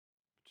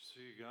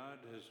See,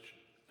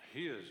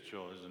 He has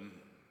chosen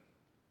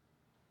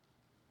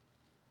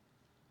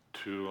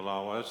to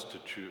allow us to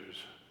choose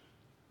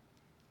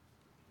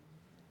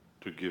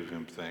to give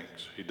Him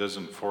thanks. He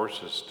doesn't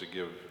force us to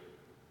give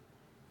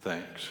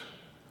thanks.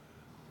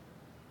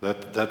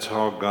 That's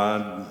how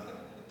God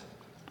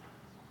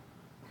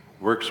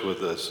works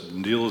with us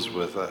and deals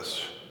with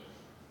us.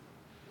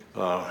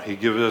 He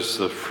gives us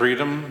the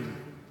freedom,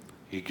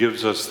 He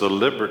gives us the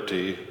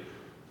liberty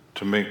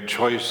to make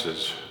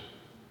choices,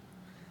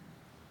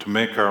 to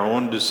make our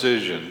own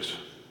decisions.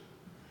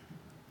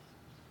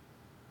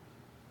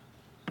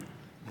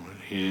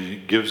 He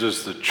gives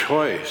us the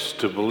choice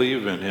to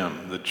believe in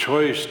Him, the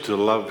choice to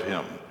love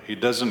Him. He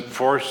doesn't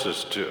force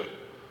us to.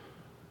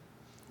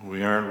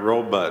 We aren't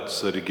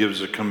robots that He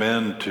gives a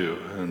command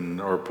to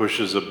or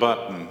pushes a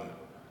button,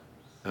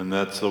 and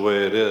that's the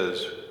way it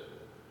is.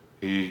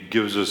 He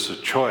gives us a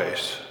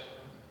choice.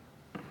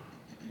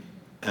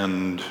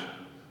 And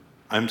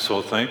I'm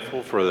so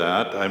thankful for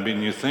that. I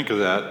mean, you think of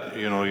that,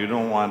 you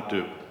don't want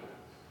to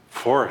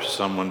force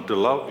someone to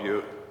love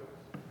you.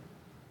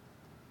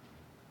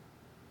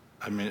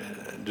 I mean,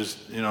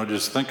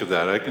 just think of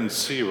that. I can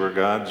see where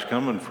God's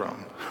coming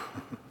from.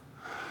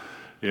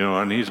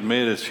 And He's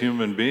made us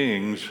human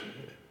beings,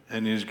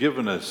 and He's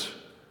given us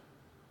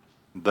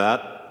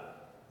that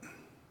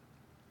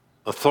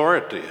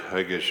authority,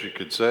 I guess you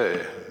could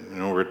say.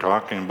 We're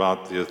talking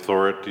about the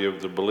authority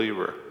of the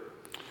believer.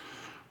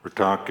 We've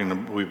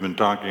been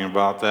talking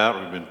about that.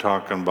 We've been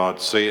talking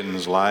about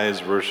Satan's lies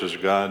versus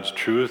God's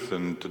truth,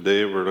 and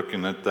today we're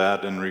looking at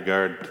that in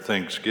regard to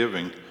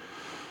Thanksgiving.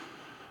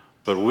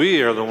 But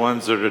we are the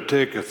ones that are to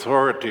take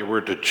authority. We're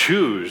to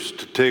choose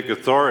to take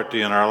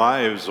authority in our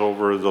lives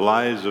over the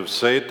lies of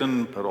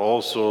Satan, but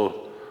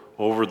also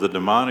over the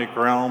demonic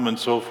realm and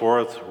so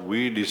forth.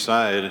 We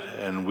decide,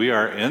 and we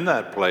are in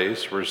that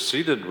place. We're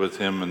seated with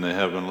Him in the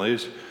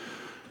heavenlies.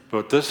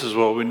 But this is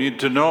what we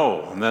need to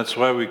know, and that's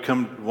why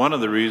one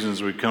of the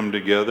reasons we come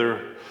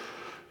together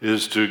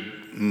is to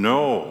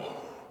know.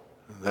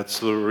 That's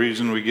the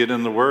reason we get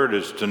in the Word,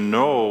 is to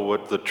know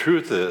what the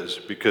truth is,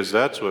 because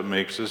that's what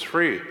makes us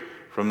free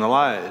from the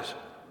lies.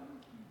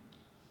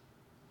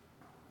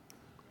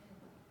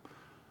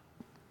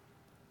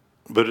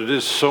 But it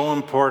is so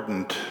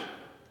important,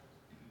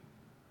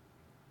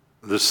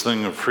 this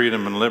thing of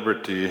freedom and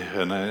liberty,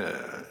 and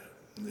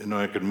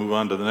I could move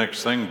on to the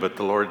next thing, but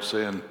the Lord's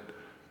saying,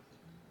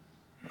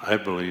 I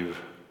believe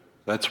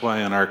that's why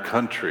in our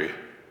country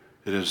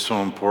it is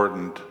so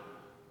important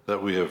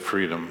that we have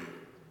freedom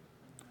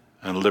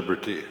and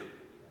liberty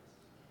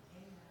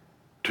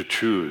to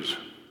choose.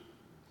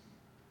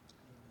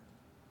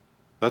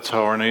 That's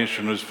how our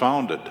nation was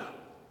founded.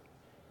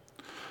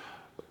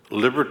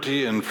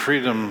 Liberty and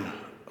freedom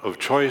of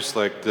choice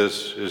like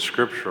this is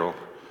scriptural.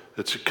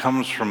 It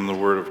comes from the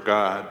Word of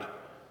God.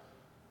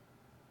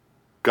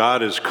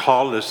 God has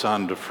called us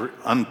unto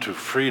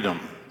freedom.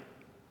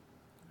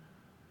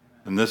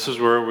 And this is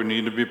where we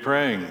need to be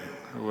praying.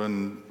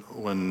 When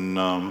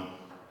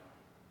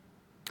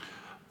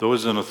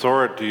those in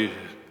authority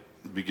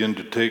begin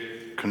to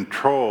take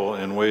control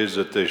in ways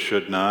that they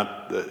should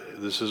not,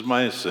 this is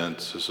my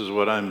sense, this is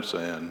what I'm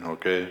saying,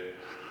 okay?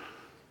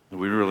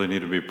 We really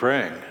need to be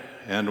praying,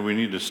 and we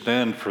need to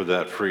stand for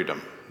that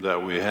freedom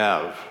that we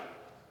have.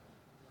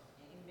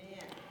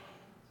 Amen.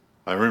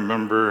 I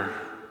remember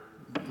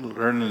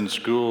learning in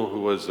school,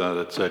 who was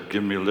that said,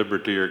 give me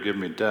liberty or give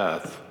me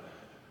death.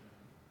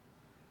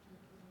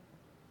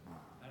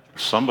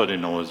 Somebody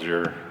knows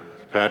your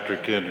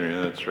Patrick Henry,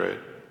 that's right.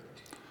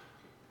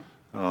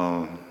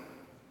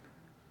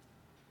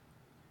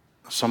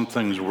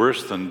 Something's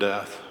worse than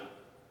death.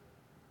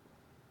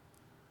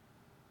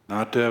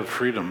 Not to have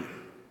freedom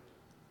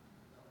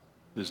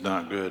is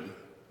not good.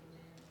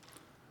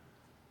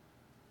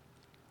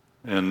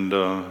 And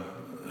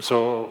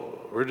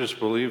so we're just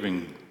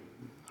believing,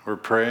 we're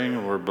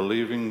praying, we're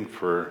believing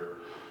for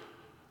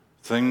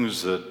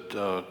things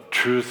that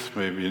truth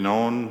may be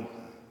known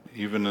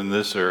even in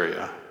this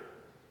area.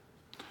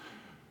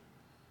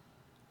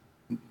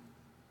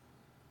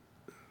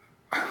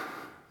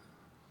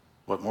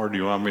 What more do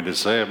you want me to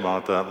say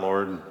about that,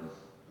 Lord?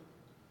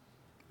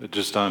 It's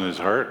just on His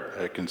heart.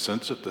 I can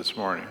sense it this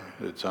morning.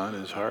 It's on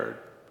His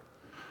heart.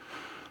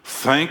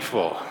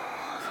 Thankful.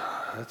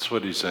 That's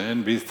what He's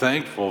saying. Be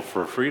thankful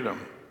for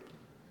freedom.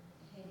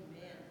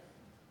 Amen.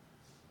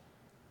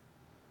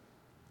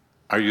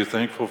 Are you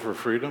thankful for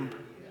freedom?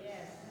 Yes.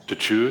 To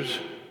choose?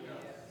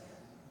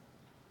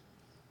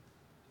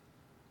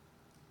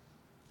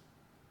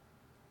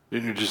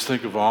 You just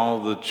think of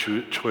all the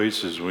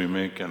choices we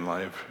make in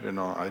life.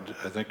 I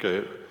think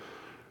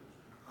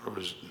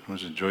was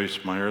it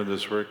Joyce Meyer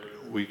this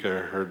week? I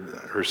heard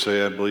her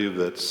say, I believe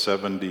that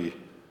 70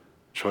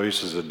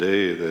 choices a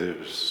day.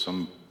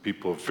 Some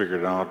people have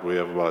figured out we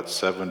have about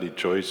 70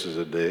 choices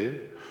a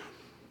day.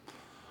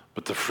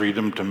 But the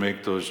freedom to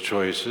make those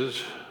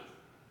choices,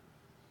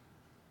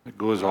 it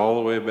goes all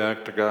the way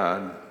back to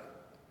God.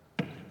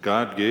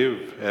 God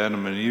gave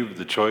Adam and Eve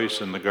the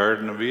choice in the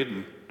Garden of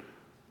Eden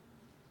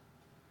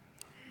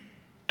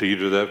to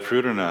eat of that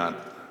fruit or not.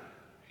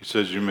 He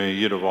says, you may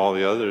eat of all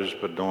the others,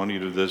 but don't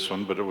eat of this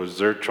one. But it was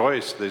their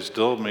choice. They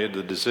still made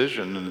the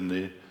decision, and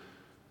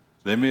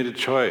they made a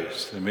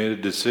choice. They made a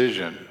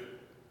decision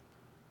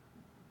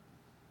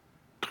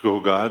to go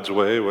God's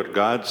way, what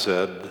God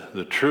said,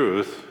 the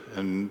truth,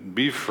 and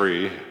be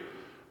free,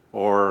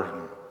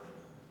 or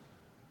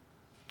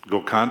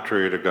go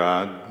contrary to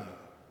God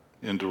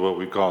into what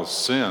we call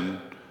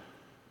sin.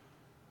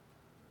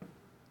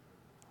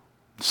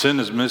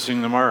 Sin is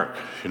missing the mark.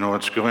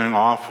 It's going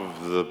off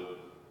of the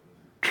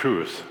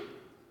truth.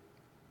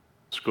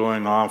 It's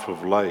going off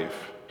of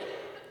life.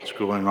 It's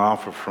going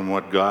off of from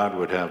what God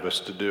would have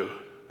us to do.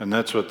 And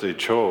that's what they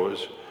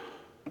chose.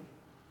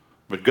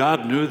 But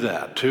God knew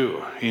that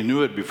too. He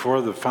knew it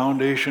before the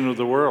foundation of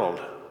the world.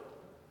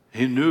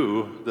 He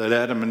knew that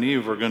Adam and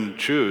Eve were going to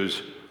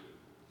choose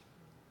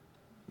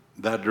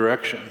that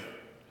direction.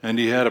 And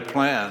he had a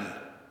plan.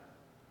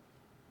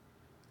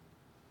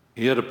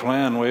 He had a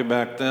plan way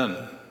back then.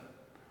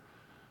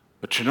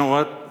 But you know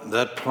what?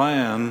 That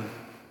plan,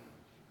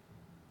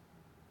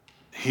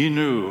 he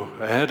knew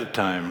ahead of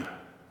time,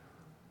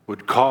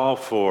 would call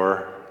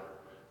for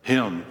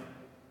him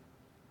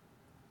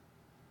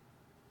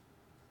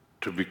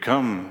to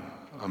become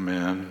a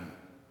man,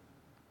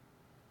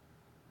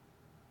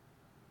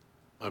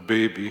 a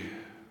baby,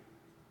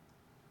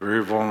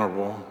 very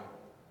vulnerable.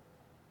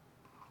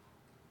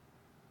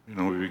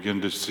 We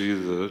begin to see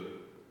the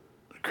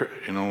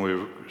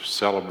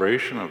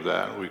celebration of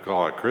that. We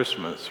call it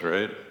Christmas,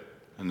 right?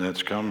 And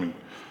that's coming.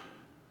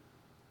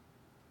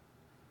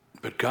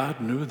 But God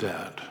knew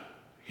that.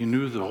 He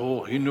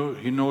knew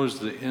He knows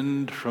the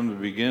end from the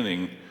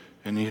beginning,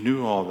 and he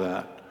knew all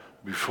that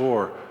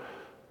before.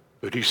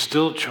 But he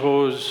still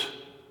chose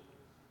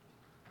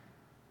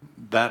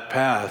that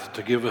path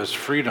to give us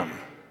freedom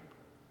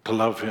to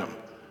love him,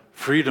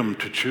 freedom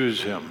to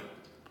choose him.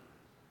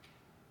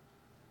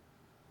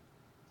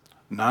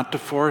 Not to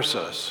force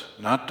us,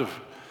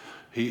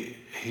 He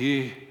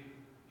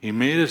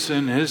made us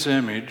in his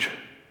image.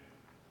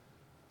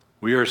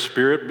 We are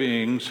spirit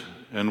beings,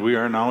 and we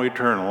are now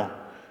eternal,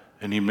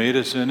 and he made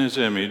us in his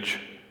image,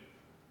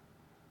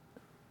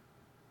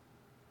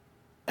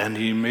 and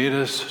he made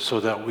us so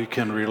that we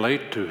can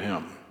relate to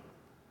him.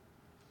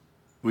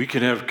 We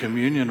can have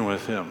communion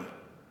with him.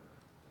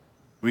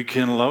 We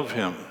can love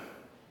him.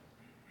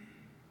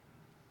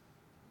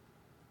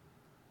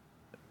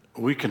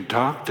 We can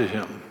talk to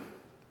him.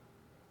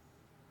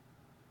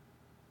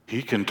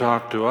 He can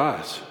talk to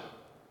us.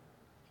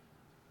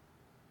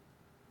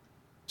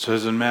 It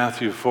says in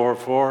Matthew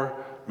 4:4,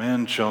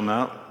 man shall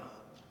not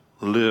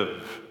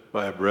live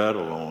by bread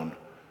alone,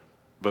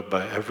 but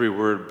by every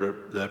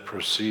word that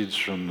proceeds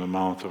from the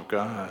mouth of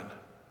God.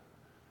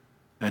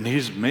 And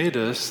he's made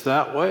us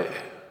that way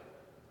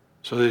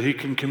so that he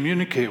can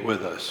communicate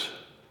with us.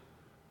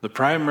 The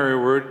primary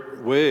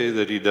way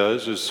that he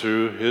does is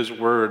through his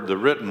word, the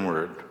written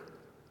word.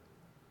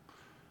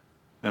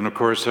 And of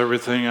course,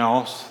 everything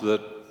else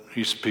that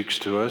he speaks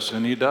to us,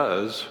 and he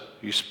does.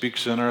 He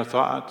speaks in our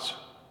thoughts.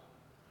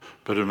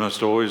 But it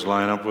must always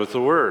line up with the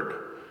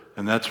Word.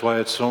 And that's why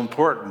it's so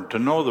important to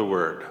know the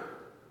Word.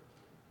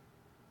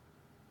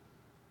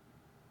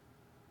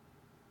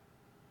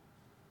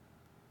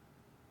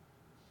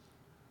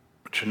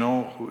 But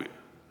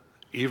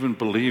even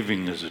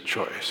believing is a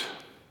choice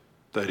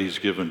that he's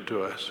given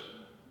to us.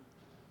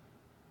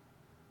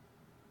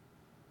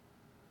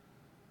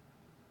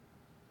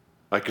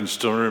 I can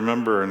still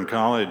remember in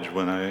college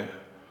when I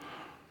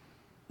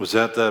was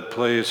at that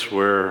place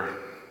where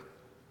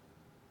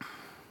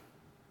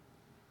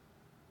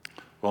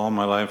all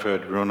my life I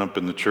had grown up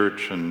in the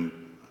church, and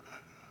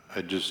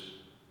I just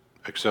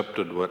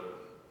accepted what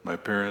my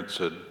parents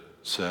had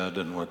said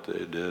and what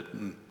they did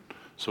and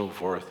so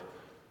forth.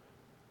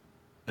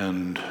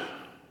 And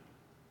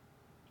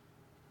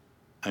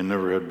I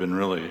never had been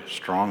really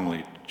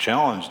strongly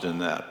challenged in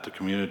that. The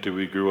community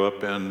we grew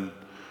up in,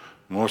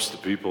 most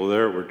of the people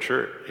there were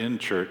in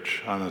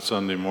church on a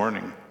Sunday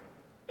morning.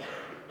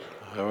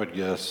 I would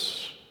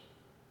guess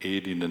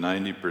 80 to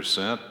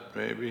 90%,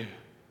 maybe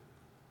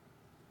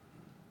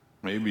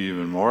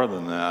even more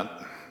than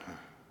that,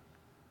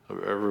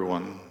 of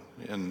everyone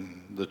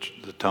in the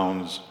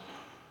towns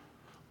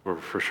were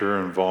for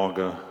sure in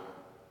Volga.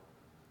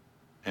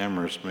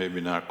 Amherst,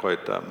 maybe not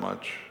quite that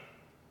much.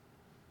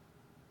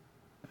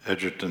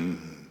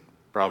 Edgerton,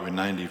 probably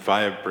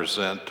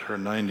 95% or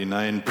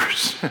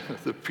 99%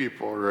 of the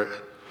people. Right?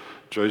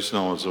 Joyce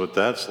knows what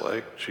that's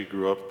like. She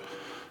grew up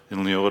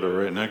in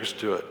Leota, right next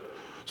to it.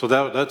 So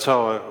that's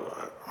how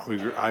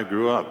I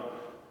grew up.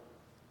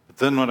 But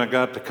then when I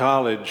got to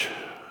college,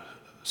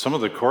 some of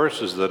the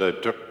courses that I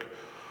took,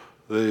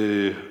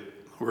 they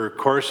were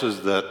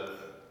courses that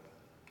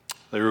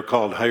they were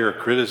called higher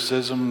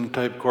criticism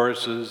type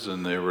courses,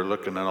 and they were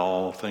looking at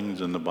all things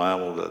in the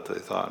Bible that they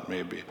thought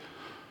maybe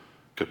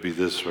could be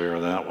this way or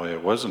that way.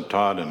 It wasn't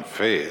taught in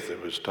faith.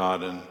 It was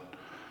taught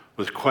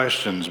with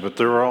questions. But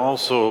there were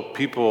also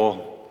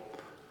people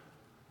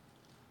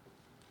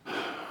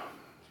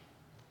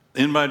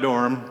in my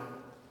dorm,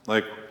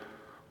 like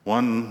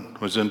One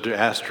was into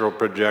astral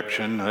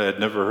projection. I had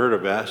never heard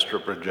of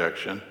astral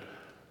projection.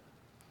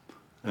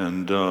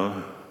 And,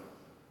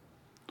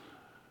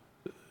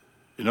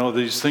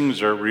 these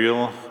things are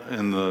real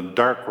in the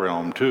dark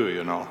realm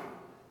too,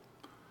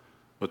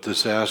 With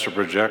this astral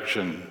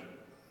projection,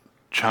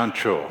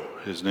 Chancho,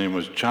 his name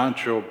was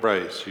Chancho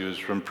Bryce. He was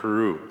from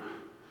Peru.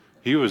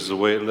 He was the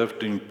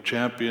weightlifting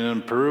champion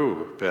in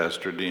Peru,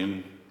 Pastor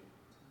Dean,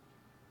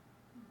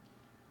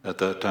 at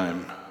that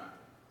time.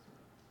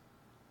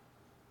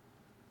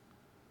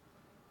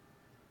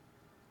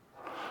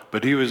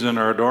 But he was in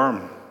our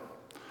dorm,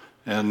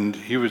 and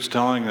he was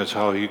telling us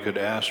how he could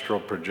astral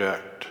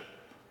project.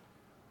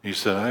 He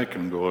said, I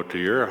can go to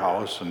your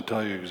house and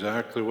tell you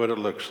exactly what it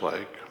looks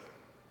like.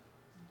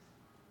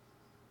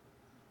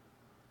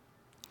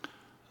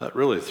 That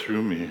really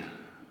threw me.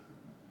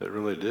 It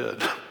really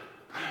did.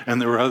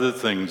 And there were other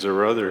things. There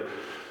were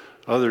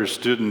other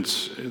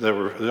students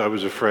I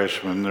was a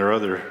freshman. There were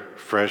other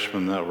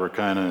freshmen that were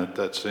kind of at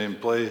that same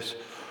place.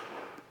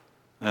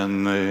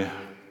 And I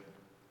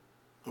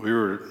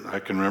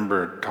can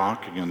remember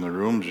talking in the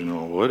rooms,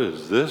 what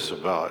is this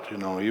about?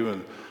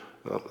 Even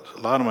a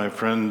lot of my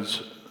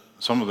friends,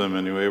 some of them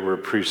anyway, were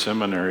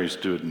pre-seminary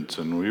students,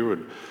 and we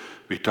would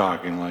be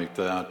talking like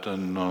that.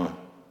 And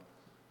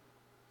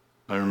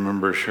I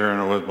remember sharing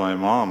it with my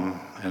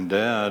mom and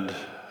dad,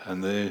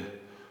 and they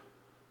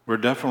were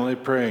definitely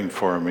praying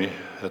for me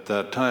at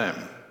that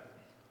time,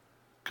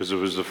 because it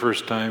was the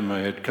first time I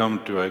had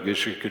come to, I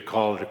guess you could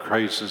call it, a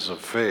crisis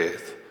of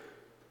faith.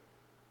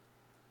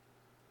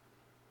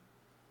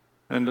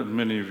 And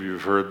many of you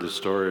have heard the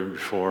story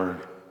before,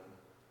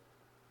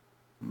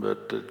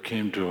 but it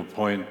came to a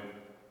point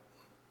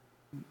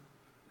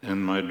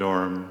in my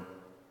dorm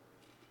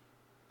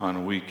on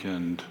a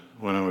weekend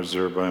when I was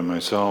there by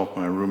myself.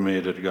 My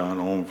roommate had gone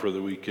home for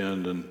the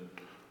weekend, and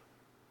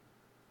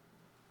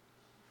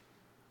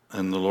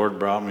the Lord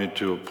brought me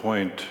to a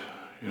point,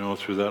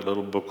 through that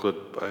little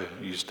booklet by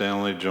E.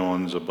 Stanley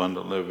Jones,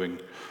 Abundant Living,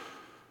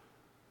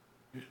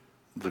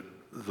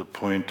 the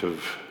point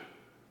of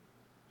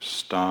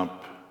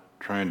stop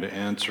trying to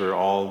answer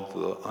all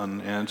the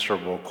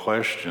unanswerable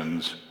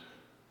questions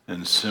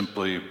and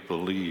simply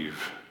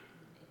believe.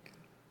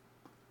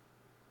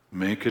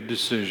 Make a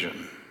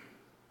decision.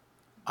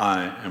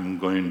 I am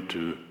going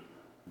to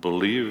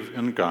believe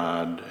in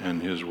God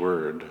and His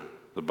Word,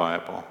 the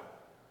Bible.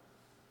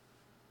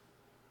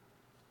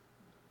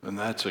 And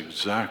that's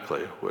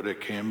exactly what it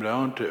came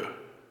down to.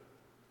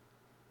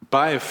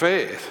 By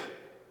faith.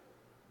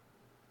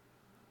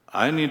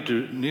 I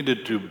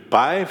needed to,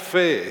 by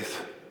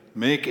faith,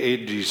 make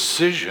a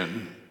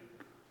decision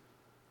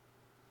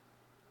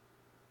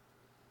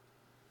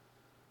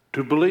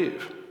to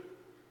believe.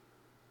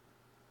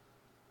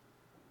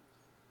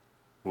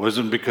 It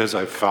wasn't because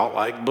I felt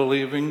like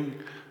believing.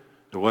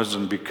 It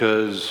wasn't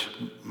because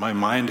my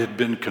mind had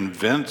been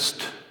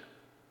convinced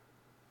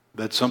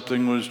that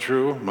something was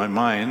true, my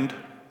mind.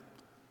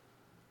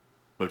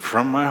 But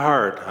from my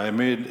heart, I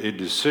made a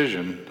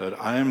decision that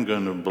I am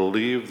going to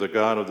believe the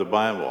God of the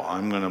Bible.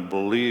 I'm going to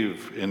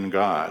believe in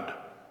God.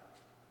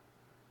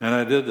 And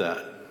I did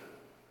that.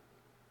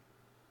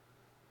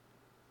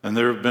 And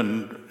there have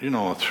been,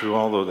 through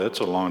all of that's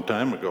a long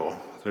time ago,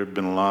 there have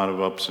been a lot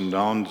of ups and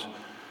downs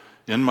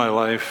in my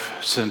life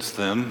since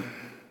then.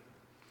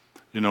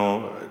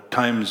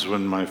 Times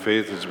when my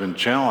faith has been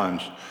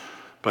challenged,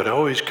 but I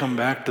always come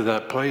back to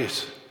that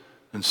place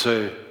and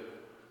say,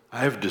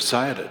 I've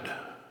decided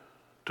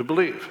to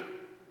believe.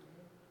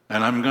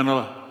 And I'm going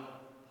to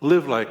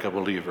live like a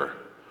believer.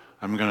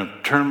 I'm going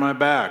to turn my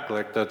back,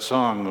 like that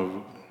song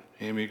of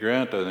Amy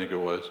Grant, I think it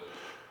was.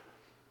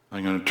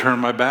 I'm going to turn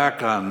my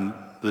back on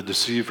the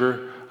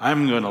deceiver.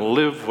 I'm going to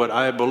live what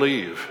I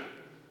believe.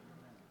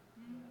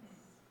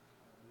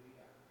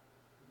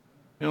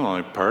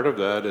 Part of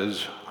that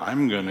is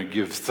I'm going to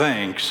give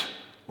thanks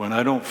when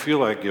I don't feel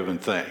like giving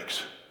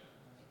thanks.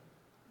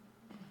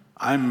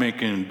 I'm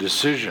making a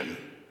decision.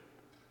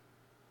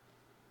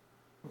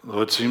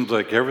 Though it seems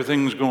like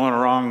everything's going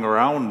wrong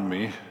around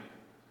me,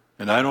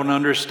 and I don't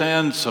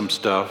understand some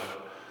stuff,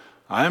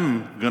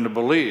 I'm going to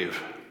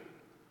believe.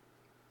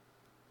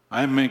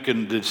 I'm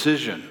making a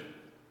decision.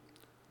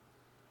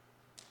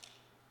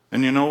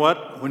 And you know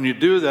what? When you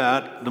do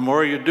that, the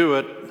more you do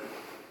it,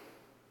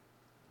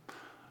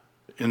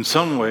 in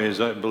some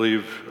ways, I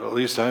believe, at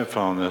least I've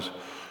found this,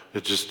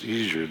 it's just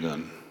easier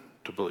then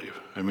to believe.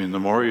 The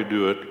more you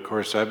do it, of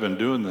course, I've been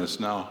doing this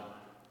now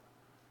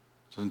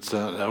since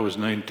that was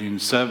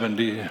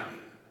 1970 at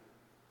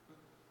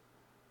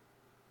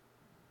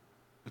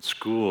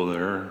school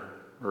there,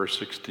 or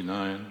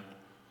 69,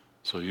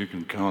 so you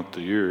can count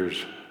the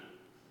years.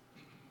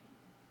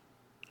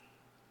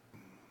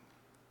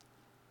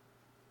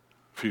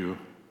 Few.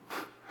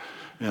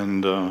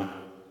 And,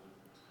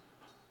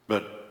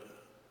 but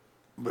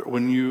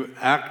when you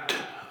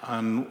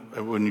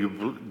when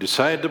you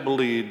decide to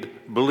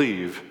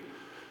believe,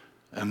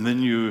 and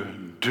then you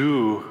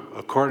do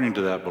according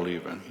to that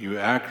believing, you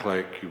act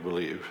like you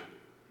believe.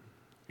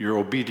 You're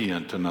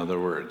obedient, in other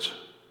words.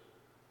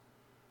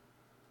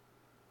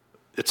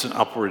 it's an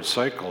upward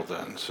cycle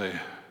then, see?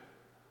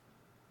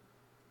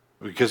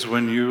 Because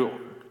when you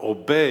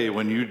obey,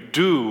 when you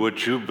do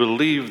what you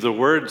believe the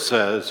Word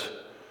says,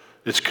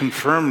 it's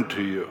confirmed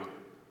to you.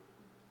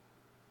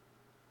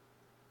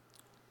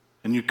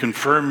 And you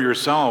confirm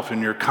yourself,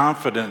 and your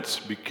confidence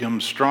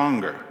becomes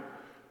stronger.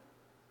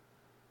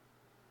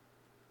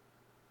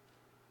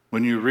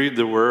 When you read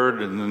the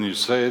Word and then you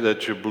say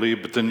that you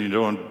believe, but then you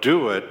don't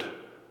do it,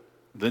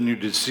 then you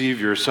deceive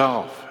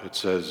yourself, it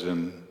says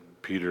in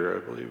Peter, I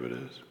believe it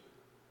is.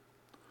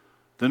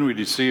 Then we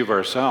deceive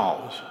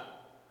ourselves.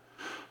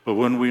 But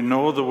when we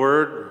know the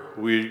Word,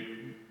 we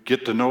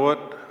get to know it,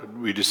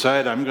 we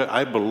decide,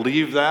 I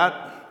believe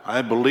that,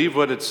 I believe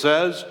what it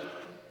says,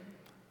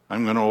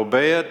 I'm going to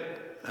obey it,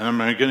 and I'm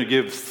going to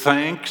give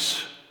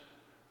thanks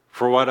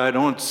for what I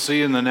don't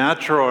see in the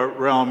natural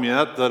realm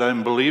yet that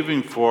I'm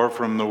believing for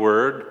from the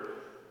Word.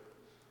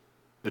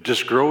 It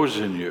just grows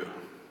in you.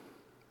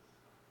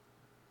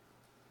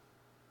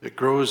 It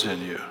grows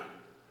in you.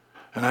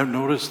 And I've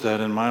noticed that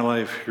in my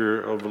life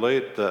here of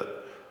late, that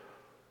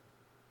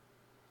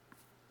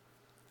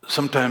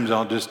sometimes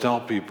I'll just tell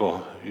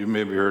people, you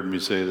maybe heard me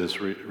say this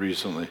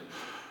recently,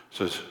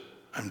 says,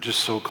 I'm just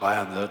so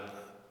glad that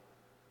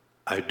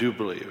I do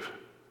believe.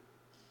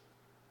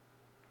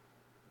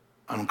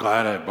 I'm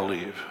glad I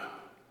believe.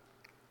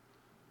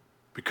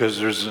 Because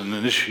there's an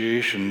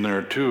initiation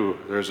there too.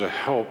 There's a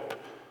help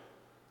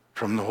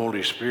from the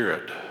Holy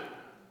Spirit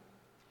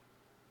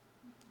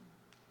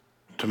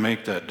to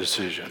make that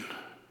decision.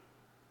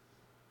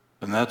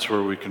 And that's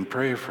where we can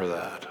pray for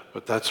that.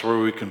 But that's where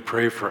we can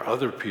pray for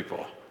other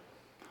people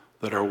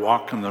that are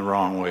walking the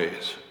wrong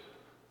ways,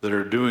 that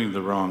are doing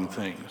the wrong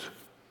things,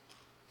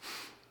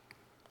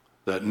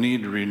 that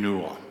need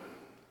renewal,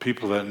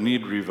 people that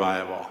need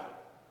revival.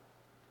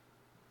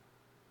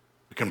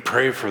 We can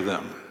pray for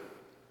them.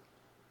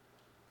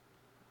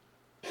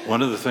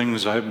 One of the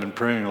things I've been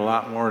praying a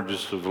lot more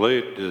just of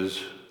late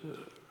is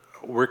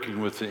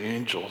working with the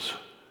angels.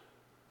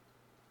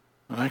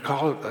 And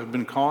I've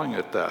been calling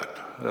it that.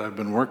 I've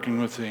been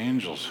working with the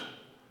angels.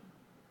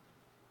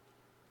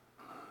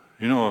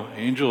 You know,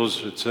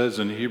 angels, it says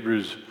in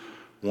Hebrews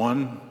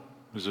 1,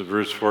 is it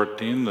verse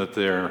 14, that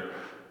they're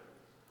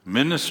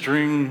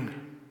ministering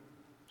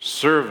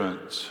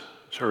servants,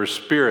 or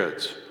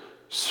spirits,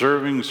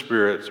 serving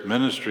spirits.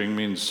 Ministering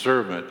means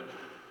servant.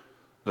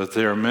 That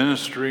they are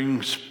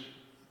ministering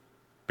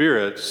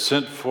spirits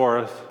sent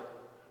forth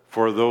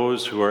for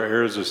those who are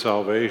heirs of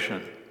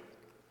salvation.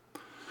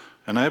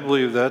 And I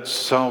believe that's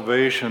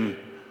salvation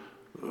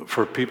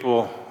for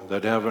people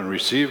that haven't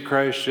received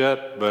Christ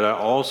yet, but I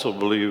also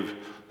believe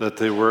that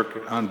they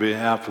work on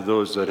behalf of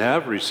those that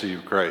have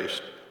received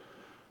Christ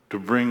to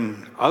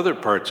bring other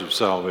parts of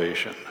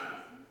salvation.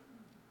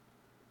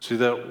 See,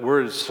 that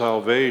word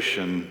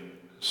salvation,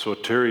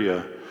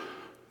 soteria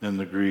in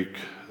the Greek,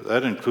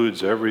 that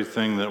includes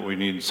everything that we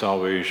need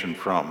salvation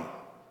from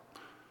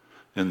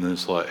in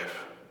this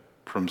life,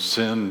 from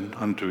sin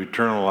unto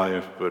eternal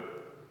life. But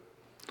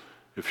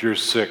if you're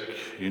sick,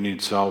 you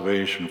need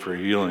salvation for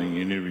healing.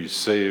 You need to be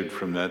saved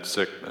from that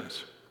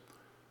sickness,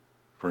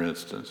 for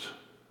instance.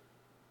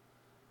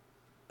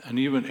 And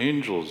even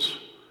angels,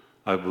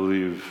 I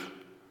believe,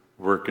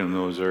 work in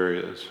those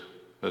areas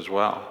as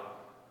well.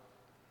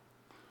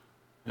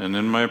 And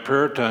in my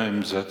prayer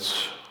times,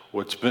 that's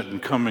what's been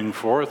coming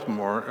forth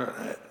more.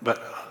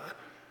 But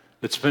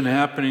it's been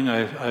happening,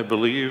 I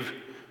believe.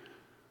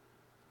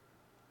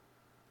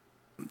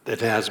 It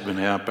has been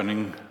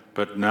happening.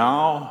 But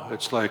now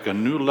it's like a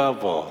new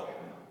level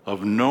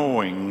of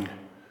knowing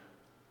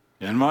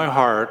in my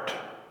heart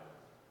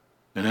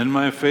and in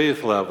my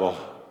faith level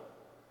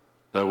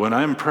that when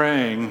I'm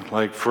praying,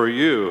 like for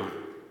you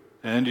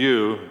and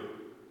you,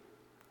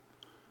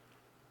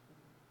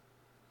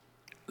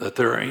 that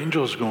there are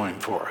angels going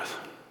forth.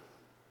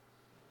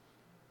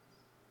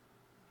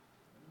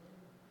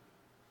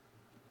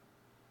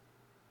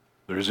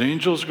 There's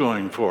angels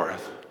going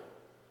forth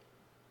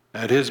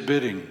at His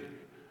bidding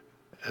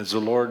as the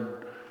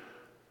Lord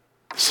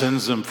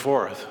sends them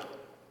forth.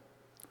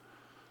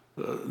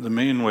 The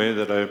main way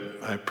that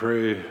I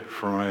pray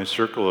for my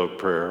circle of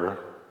prayer,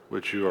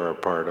 which you are a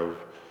part of,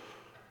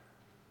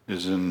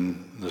 is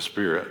in the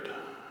Spirit,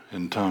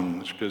 in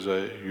tongues, because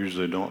I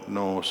usually don't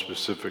know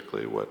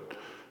specifically what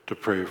to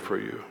pray for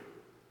you.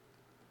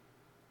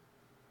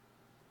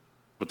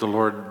 But the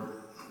Lord,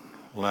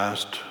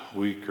 last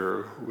week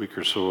or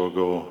so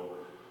ago,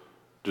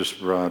 just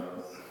brought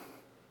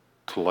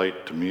to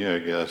light to me, I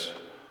guess,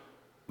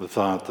 the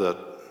thought that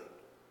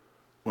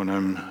when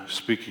I'm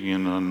speaking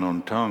in an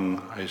unknown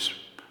tongue, I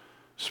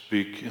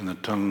speak in the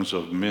tongues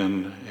of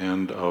men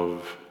and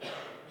of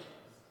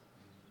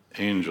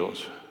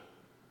angels.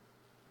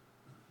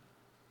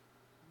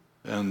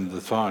 And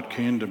the thought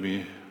came to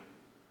me,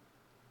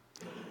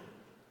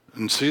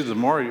 and see, the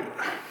more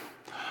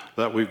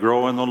that we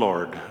grow in the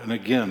Lord, and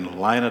again,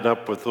 line it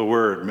up with the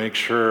Word, make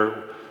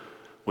sure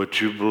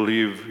what you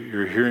believe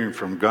you're hearing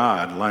from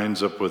God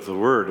lines up with the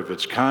Word. If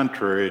it's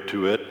contrary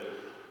to it,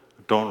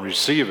 don't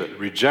receive it,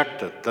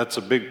 reject it. That's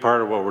a big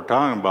part of what we're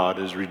talking about,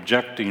 is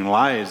rejecting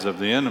lies of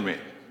the enemy.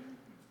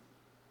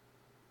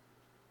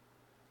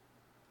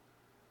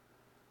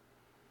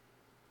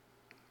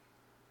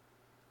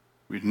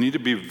 We need to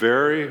be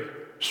very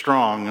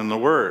strong in the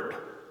Word.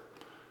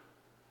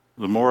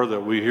 The more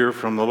that we hear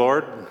from the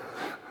Lord,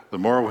 the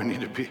more we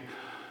need to be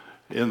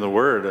in the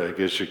Word, I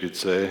guess you could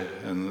say,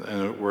 and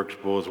it works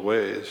both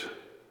ways.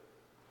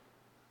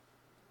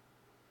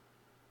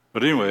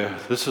 But anyway,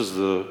 this is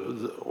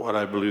what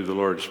I believe the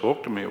Lord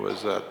spoke to me,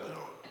 was that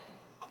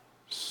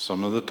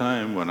some of the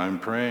time when I'm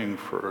praying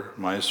for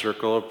my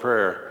circle of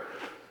prayer,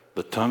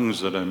 the tongues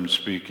that I'm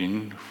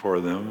speaking for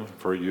them,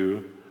 for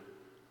you,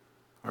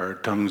 are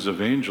tongues of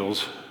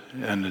angels,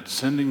 and it's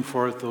sending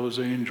forth those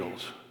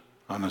angels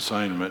on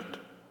assignment.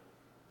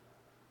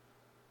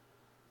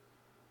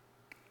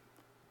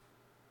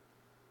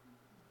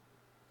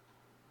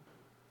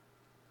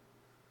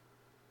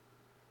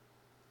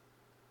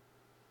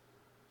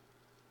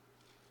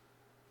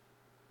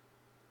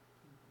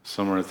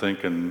 Some are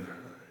thinking,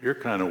 you're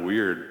kind of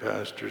weird,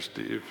 Pastor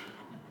Steve.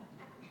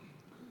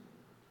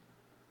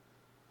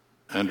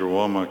 Andrew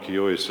Womack, he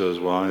always says,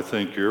 well, I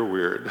think you're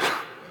weird.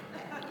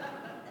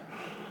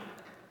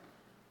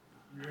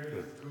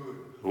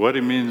 What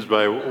he means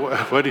by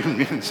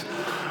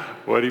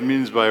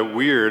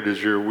weird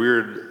is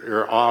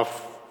you're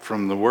off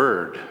from the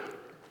Word.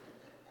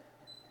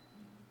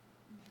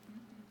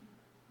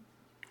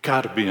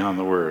 Got to be on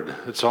the Word.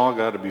 It's all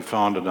got to be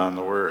founded on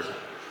the Word.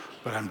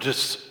 But I'm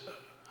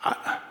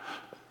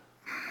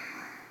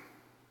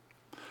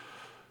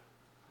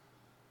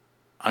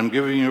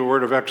giving you a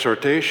word of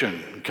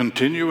exhortation.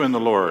 Continue in the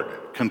Lord.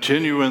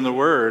 Continue in the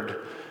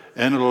Word,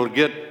 and it'll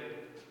get,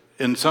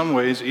 in some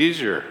ways,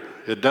 easier.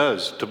 It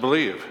does, to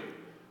believe.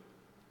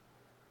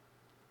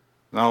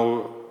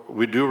 Now,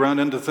 we do run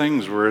into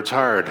things where it's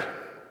hard.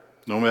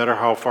 No matter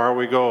how far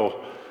we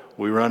go,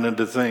 we run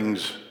into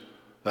things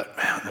that,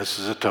 man, this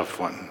is a tough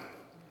one.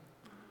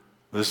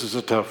 This is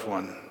a tough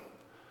one.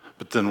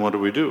 But then what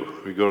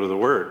do? We go to the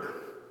Word.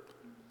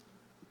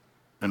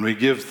 And we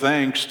give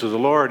thanks to the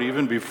Lord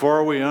even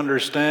before we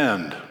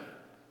understand.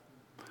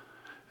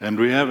 And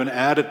we have an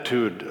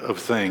attitude of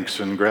thanks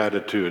and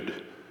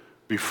gratitude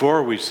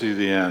before we see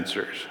the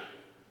answers.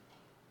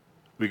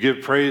 We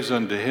give praise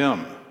unto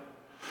Him,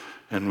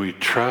 and we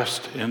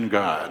trust in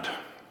God.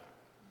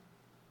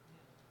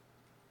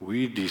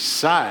 We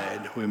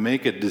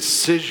make a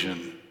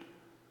decision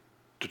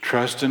to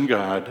trust in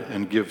God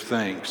and give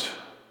thanks.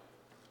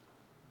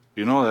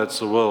 You know that's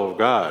the will of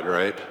God,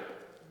 right?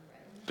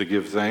 To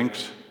give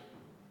thanks.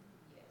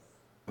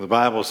 The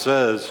Bible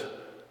says,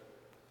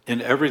 in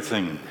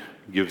everything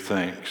give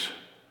thanks.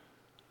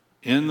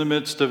 In the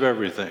midst of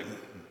everything,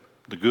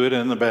 the good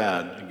and the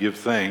bad, give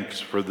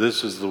thanks, for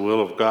this is the will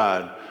of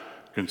God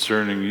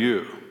concerning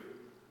you.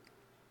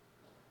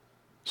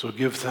 So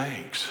give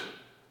thanks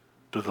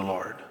to the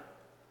Lord.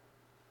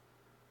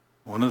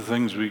 One of the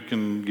things we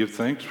can give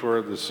thanks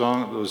for, those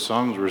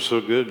songs were so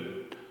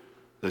good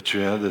that you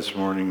had this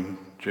morning,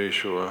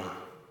 Jeshua.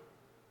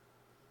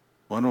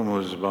 One of them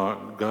was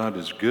about God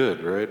is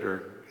good, right?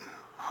 You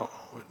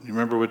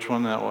remember which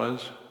one that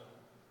was?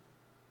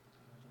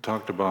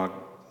 Talked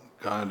about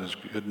God's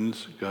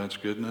goodness.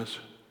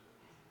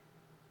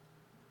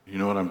 You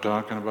know what I'm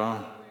talking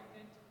about?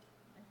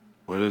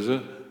 What is it? You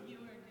were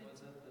good.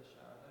 Was it the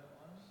shout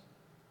one?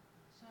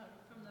 Shout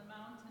from the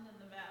mountain in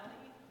the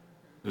valley.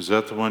 Is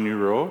that the one you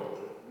wrote?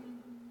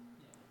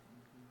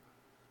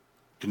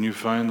 Can you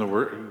find the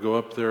word? Go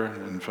up there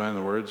and find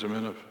the words a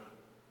minute.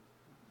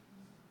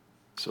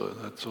 So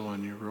that's the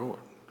one you wrote.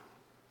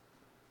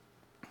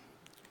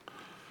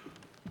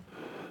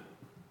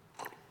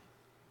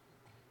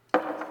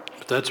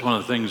 But that's one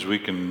of the things we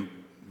can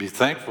be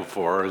thankful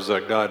for, is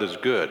that God is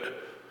good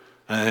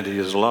and that He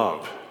is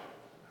love,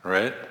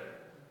 right?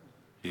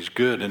 He's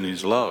good and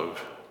He's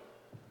love.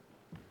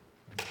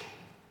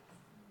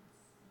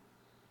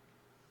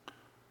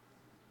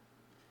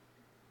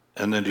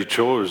 And that He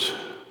chose,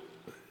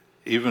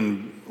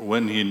 even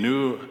when He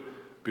knew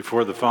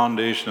before the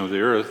foundation of the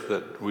earth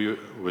that we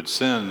would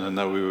sin and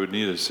that we would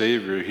need a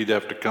Savior, He'd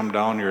have to come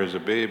down here as a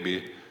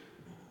baby,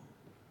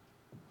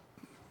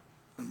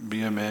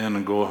 be a man,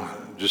 and go,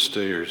 just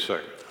stay here a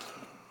sec.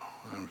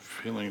 I'm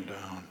feeling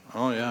down.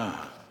 Oh, yeah.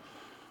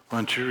 Why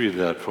don't you read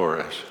that for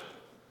us?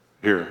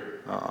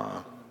 Here,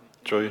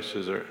 Joyce,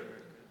 is there?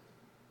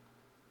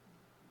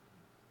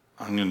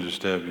 I'm going to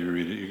just have you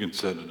read it. You can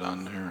set it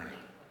on there.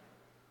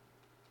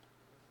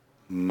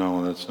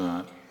 No, that's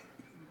not.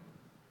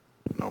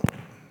 Nope.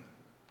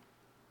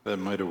 That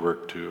might have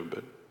worked too,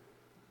 but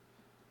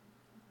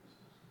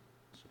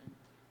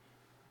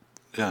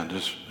yeah,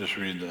 just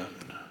read that.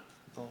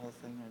 The whole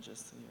thing, or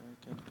just the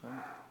good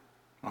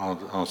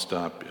part? I'll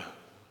stop you.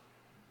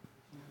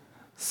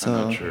 So,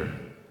 I'm not sure.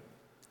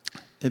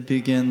 It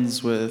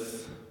begins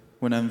with,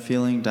 when I'm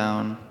feeling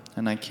down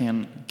and I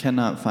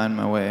cannot find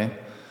my way,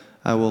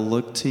 I will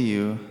look to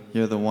you.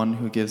 You're the one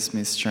who gives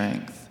me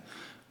strength.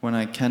 When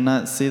I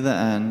cannot see the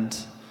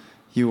end,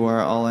 You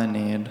are all I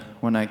need.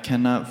 When I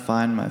cannot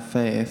find my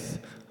faith,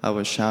 I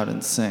will shout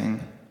and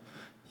sing.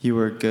 You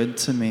are good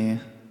to me.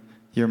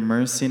 Your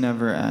mercy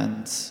never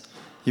ends.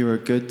 You are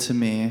good to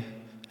me,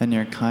 and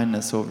your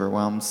kindness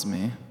overwhelms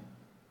me.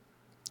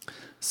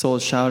 So I'll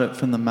shout it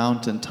from the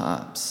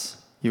mountaintops.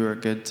 You are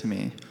good to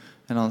me.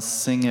 And I'll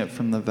sing it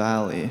from the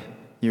valley.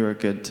 You are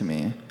good to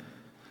me.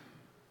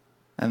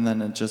 And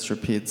then it just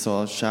repeats. So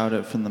I'll shout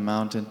it from the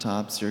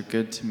mountaintops. You're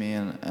good to me.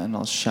 And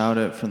I'll shout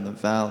it from the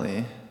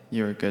valley.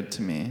 You are good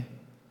to me.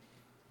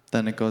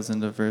 Then it goes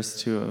into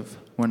verse 2 of,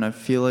 when I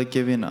feel like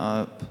giving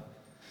up,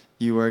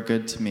 you are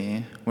good to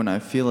me. When I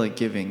feel like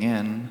giving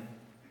in,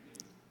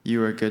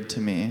 you are good to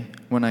me.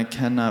 When I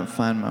cannot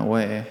find my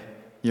way,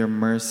 your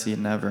mercy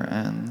never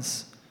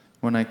ends.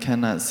 When I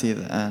cannot see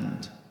the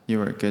end,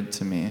 you are good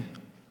to me.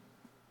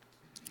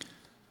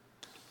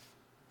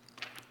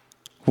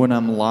 When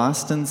I'm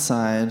lost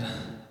inside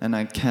and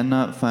I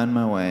cannot find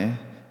my way,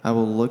 I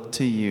will look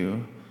to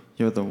you.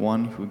 You're the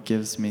one who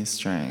gives me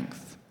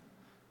strength.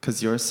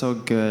 'Cause you're so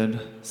good,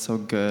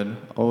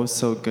 oh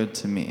so good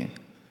to me.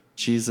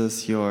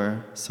 Jesus,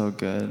 you're so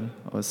good,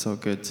 oh so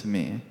good to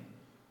me.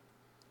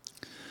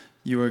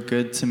 You are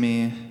good to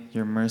me,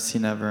 your mercy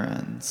never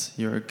ends.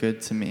 You are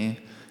good to me,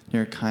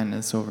 your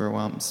kindness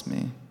overwhelms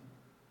me.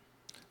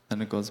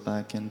 Then it goes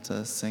back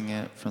into sing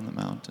it from the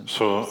mountain.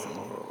 So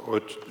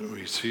what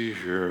we see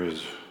here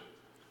is,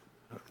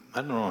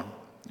 I don't know,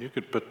 you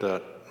could put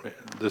that,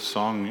 this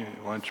song,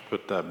 why don't you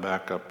put that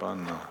back up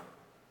on the,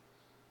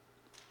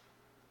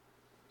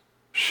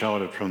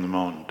 Shout It from the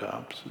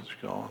Mountaintops, it's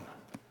called,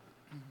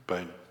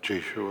 by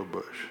Joshua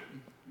Bush.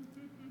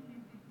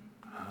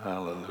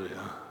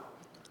 Hallelujah.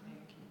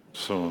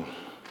 So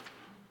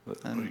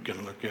we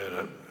can look at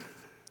it.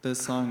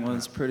 This song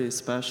was pretty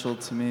special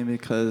to me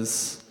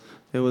because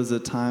it was a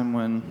time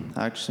when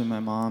actually my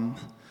mom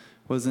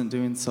wasn't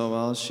doing so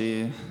well.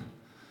 She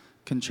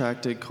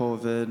contracted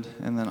COVID,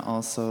 and then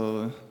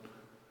also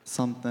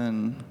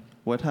something,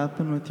 what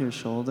happened with your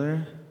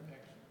shoulder?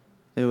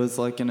 It was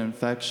like an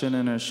infection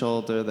in her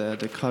shoulder. They had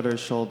to cut her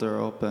shoulder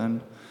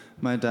open.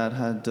 My dad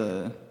had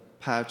to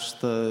patch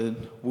the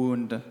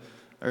wound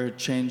or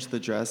change the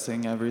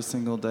dressing every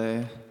single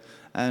day.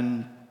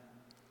 And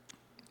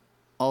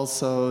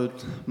also,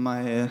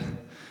 my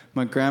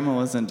grandma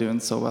wasn't doing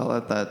so well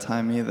at that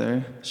time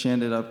either. She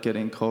ended up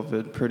getting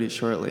COVID pretty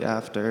shortly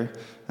after,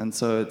 and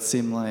so it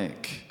seemed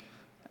like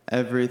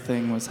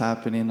everything was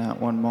happening at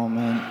one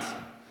moment.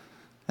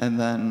 And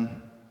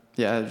then,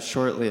 yeah,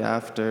 shortly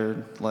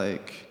after,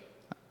 like,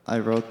 I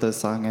wrote this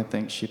song, I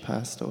think she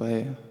passed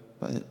away.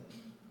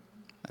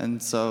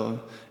 And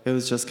so it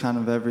was just kind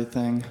of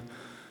everything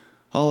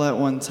all at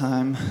one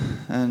time,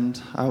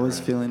 and I was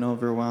feeling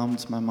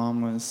overwhelmed. My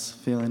mom was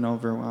feeling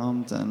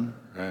overwhelmed, and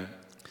I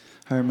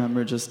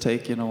remember just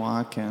taking a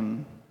walk,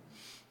 and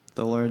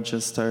the Lord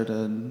just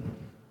started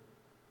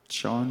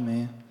showing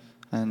me,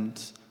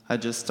 and I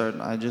just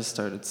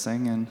started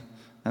singing,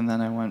 and then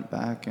I went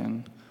back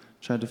and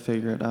tried to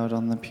figure it out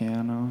on the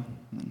piano.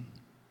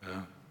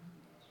 Yeah.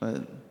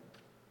 But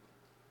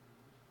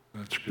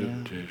that's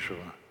good, yeah.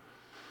 Joshua.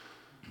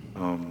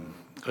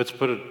 Let's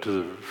put it to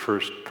the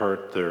first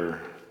part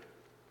there.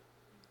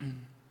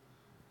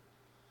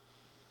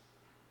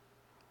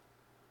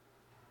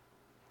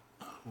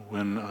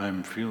 When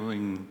I'm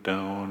feeling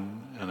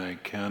down and I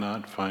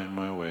cannot find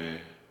my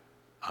way,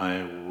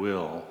 I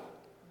will.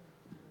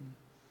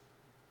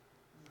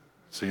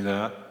 See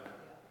that?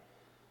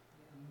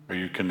 Are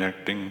you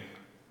connecting?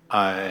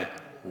 I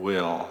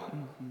will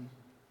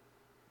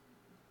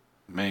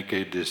make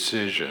a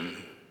decision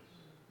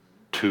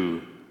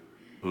to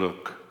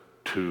look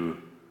to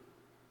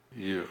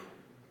you.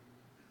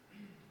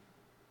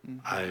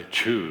 I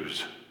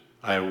choose.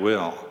 I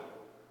will.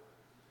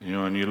 You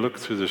know, when you look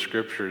through the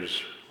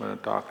scriptures, when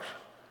it talks,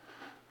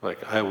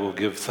 like, I will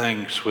give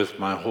thanks with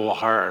my whole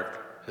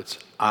heart, it's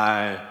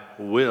I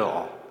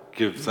will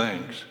give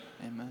thanks.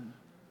 Amen.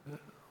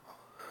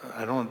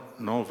 I don't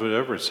know if it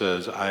ever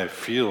says, I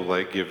feel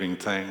like giving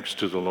thanks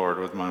to the Lord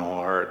with my whole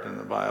heart in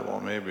the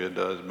Bible. Maybe it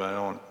does, but I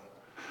don't.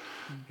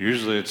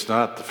 Usually it's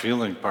not the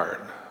feeling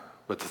part.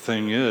 But the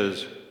thing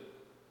is,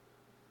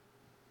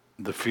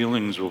 the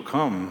feelings will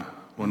come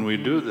when we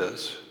do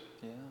this.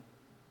 Yeah.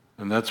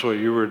 And that's what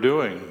you were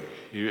doing.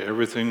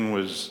 Everything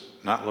was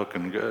not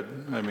looking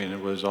good. I mean, it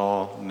was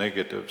all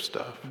negative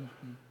stuff.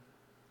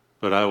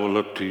 But I will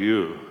look to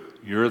you.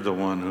 You're the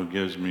one who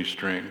gives me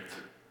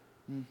strength.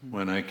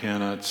 When I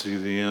cannot see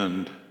the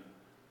end,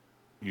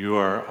 you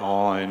are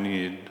all I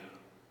need.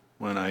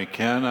 When I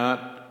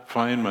cannot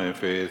find my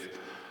faith,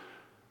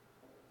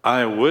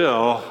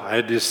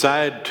 I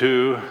decide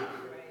to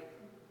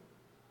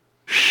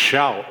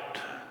shout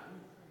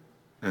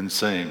and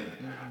sing.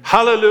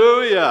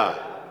 Hallelujah!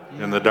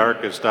 In the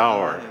darkest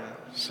hour.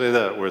 Say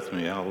that with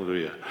me,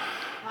 hallelujah.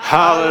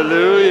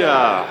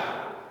 Hallelujah!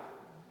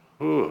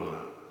 Ooh,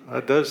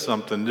 that does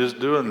something, just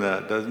doing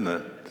that, doesn't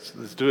it?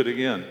 Let's do it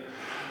again.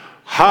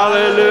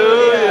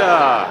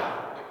 Hallelujah!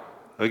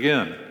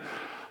 Again.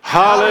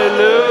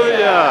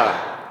 Hallelujah!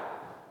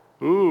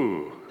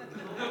 Ooh.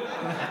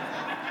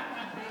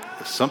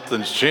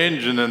 Something's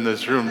changing in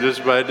this room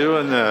just by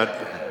doing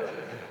that.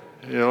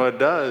 You know, it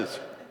does.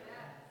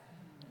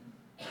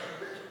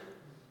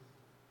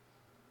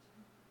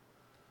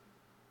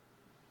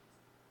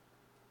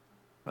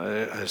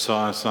 I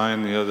saw a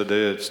sign the other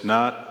day. It's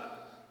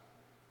not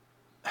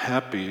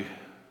happy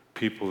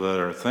people that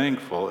are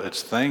thankful.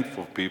 It's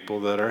thankful people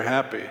that are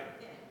happy.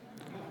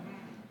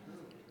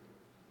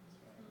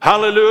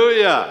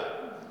 Hallelujah!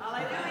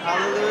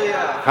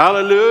 Hallelujah!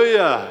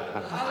 Hallelujah!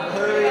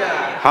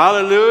 Hallelujah!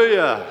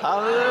 Hallelujah!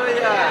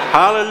 Hallelujah!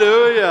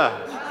 Hallelujah!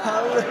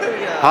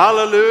 Hallelujah!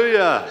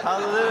 Hallelujah!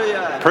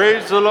 Hallelujah!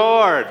 Praise the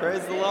Lord!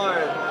 Praise the Lord!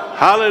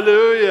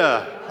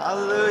 Hallelujah!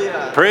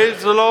 Hallelujah!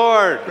 Praise the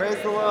Lord!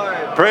 Praise the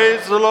Lord!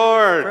 Praise the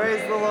Lord!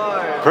 Praise the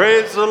Lord!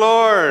 Praise the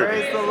Lord!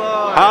 Praise the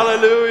Lord!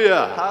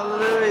 Hallelujah!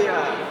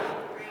 Hallelujah!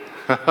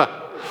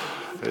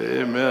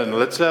 Amen.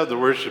 Let's have the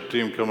worship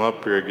team come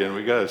up here again.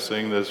 We got to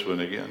sing this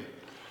one again,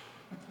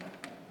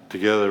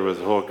 together with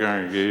the whole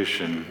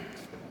congregation.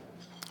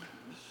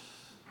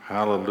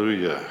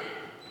 Hallelujah.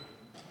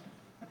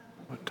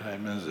 What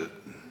time is it?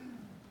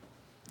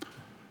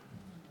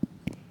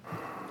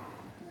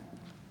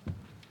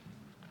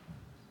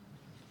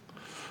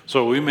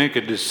 So we make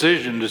a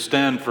decision to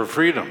stand for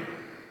freedom.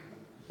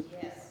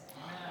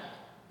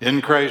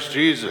 In Christ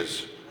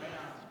Jesus,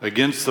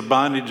 against the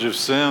bondage of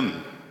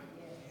sin.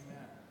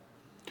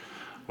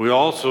 We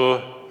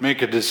also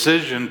make a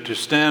decision to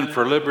stand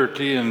for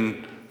liberty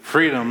and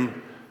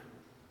freedom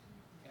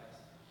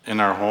in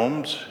our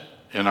homes,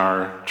 in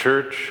our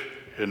church,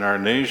 in our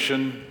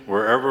nation,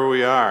 wherever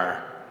we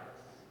are.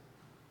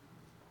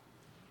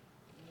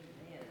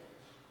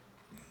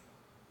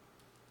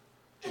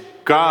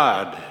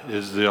 God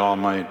is the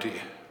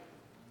Almighty.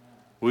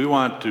 We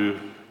want to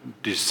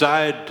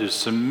decide to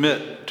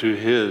submit to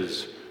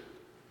His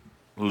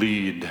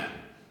lead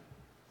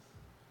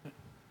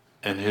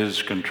and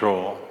His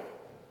control.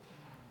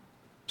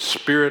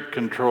 Spirit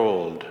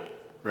controlled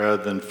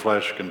rather than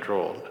flesh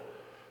controlled.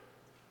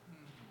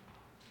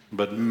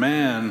 But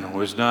man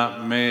was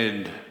not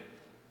made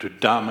to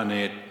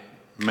dominate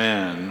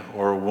man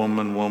or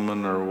woman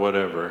or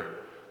whatever.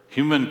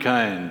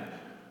 Humankind,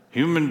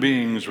 human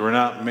beings were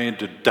not made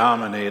to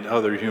dominate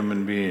other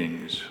human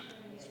beings.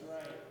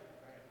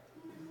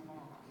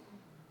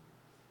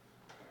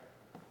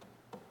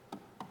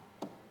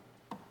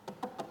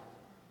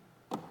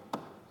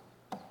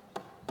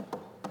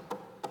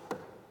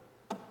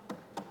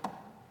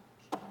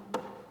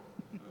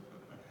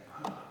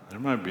 There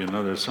might be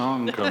another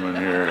song coming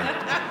here.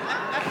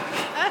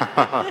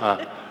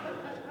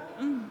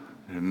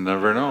 You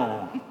never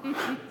know.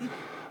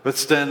 Let's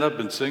stand up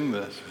and sing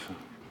this.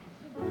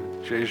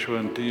 Joshua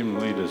and team,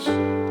 lead us.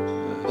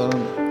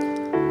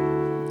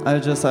 I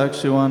just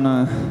actually want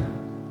to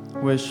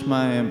wish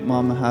my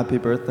mom a happy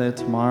birthday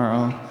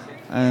tomorrow,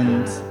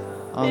 and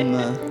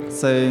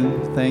say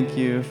thank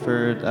you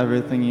for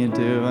everything you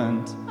do.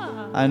 And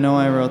I know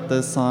I wrote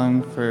this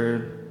song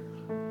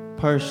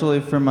partially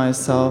for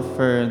myself,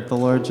 for the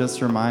Lord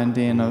just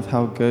reminding of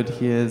how good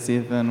He is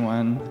even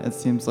when it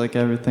seems like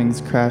everything's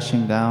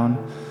crashing down.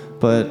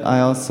 But I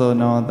also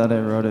know that I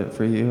wrote it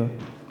for you.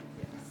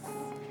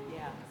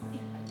 Yeah, I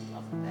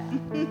love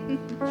that.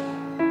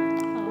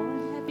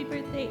 Oh, happy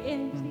birthday,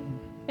 Angie.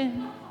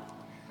 And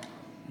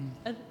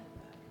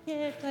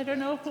yeah, I don't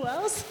know who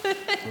else.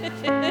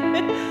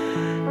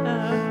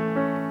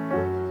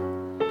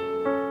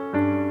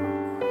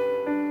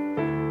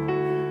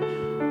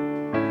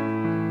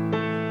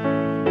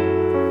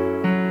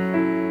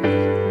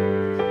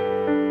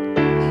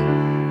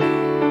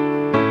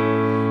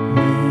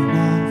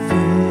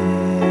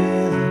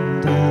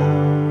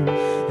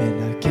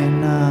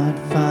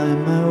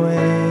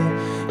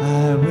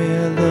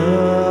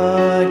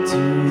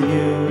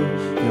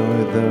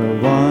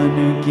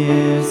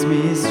 Gives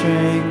me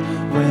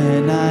strength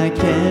when I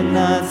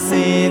cannot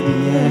see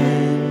the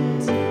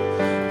end.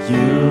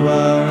 You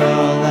are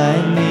all I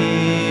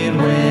need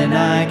when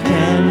I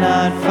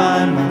cannot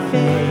find my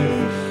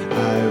faith.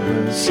 I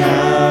will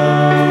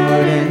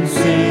shout and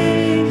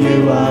sing,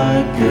 you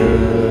are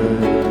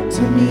good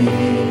to me.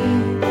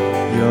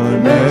 Your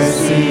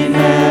mercy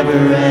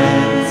never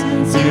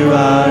ends, you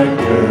are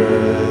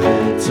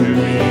good to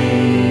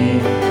me.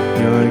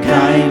 Your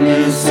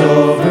kindness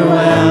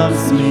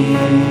overwhelms me.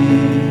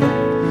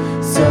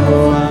 So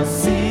I'll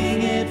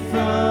sing it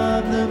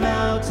from the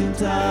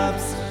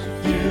mountaintops,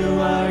 you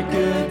are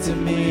good to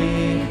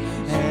me.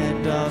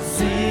 And I'll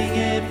sing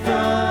it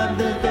from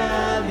the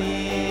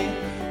valley,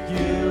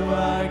 you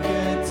are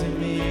good to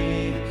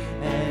me.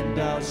 And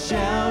I'll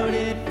shout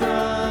it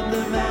from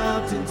the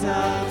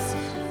mountaintops,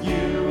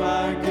 you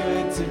are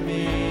good to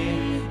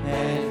me.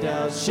 And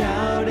I'll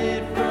shout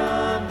it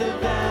from the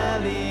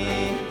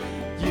valley,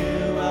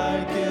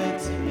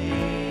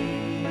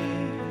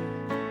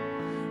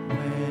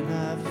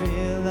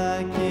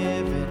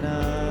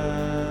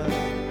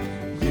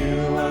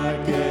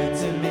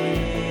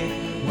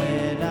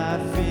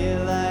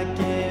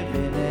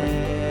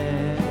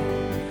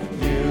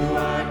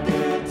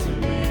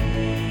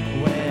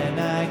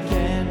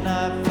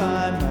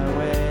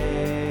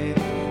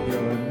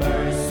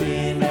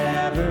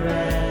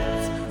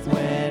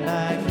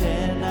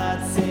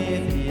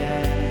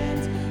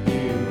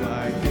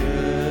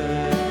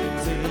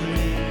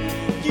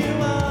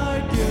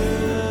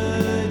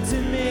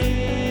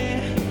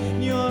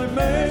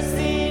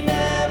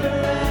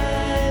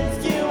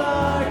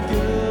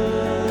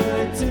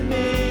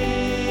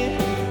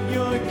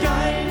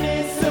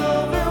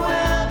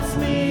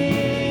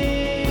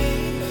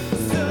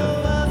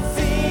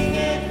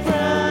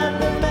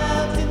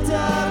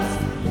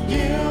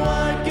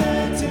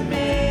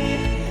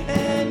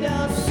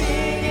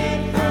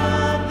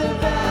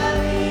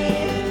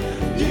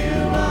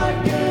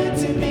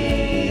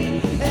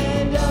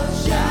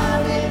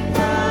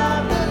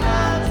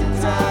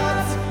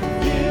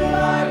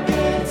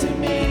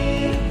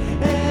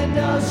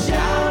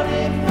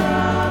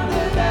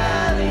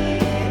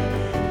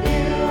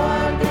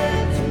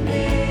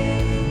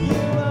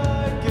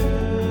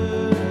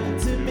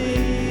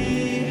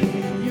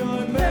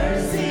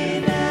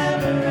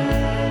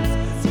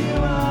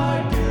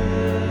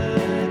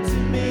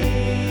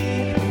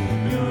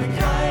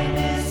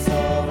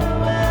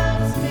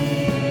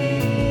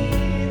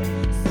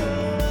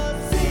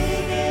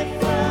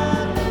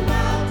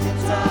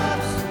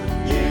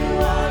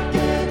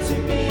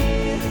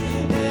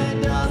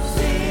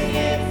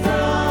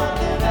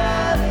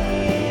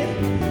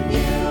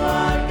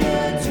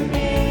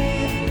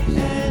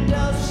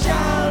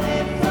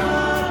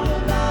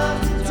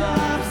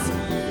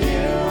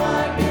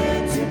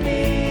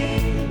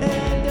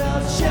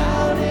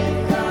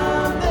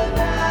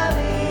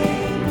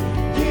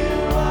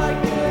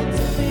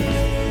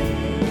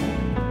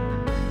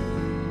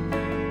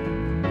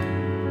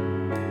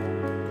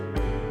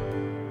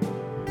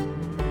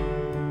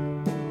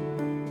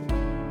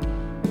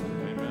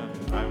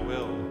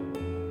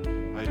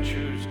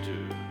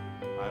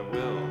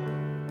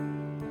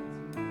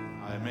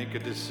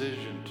 make a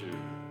decision to.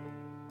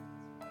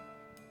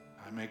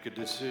 I make a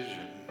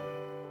decision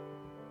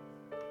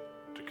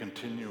to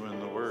continue in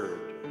the Word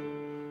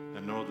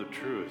and know the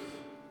truth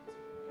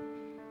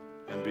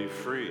and be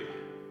free.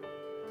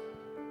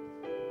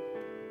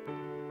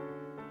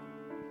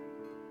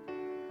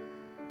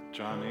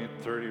 John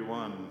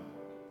 8:31.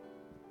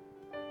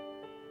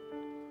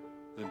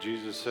 Then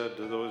Jesus said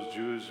to those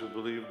Jews who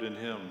believed in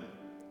him,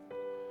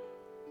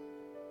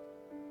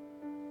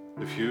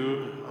 "If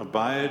you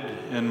abide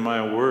in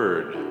my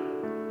word,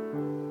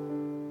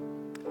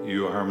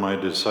 you are my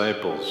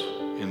disciples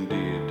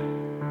indeed,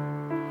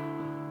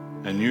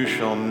 and you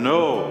shall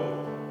know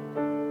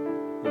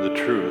the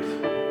truth,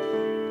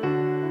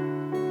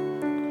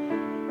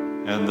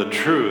 and the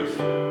truth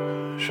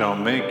shall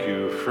make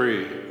you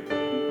free."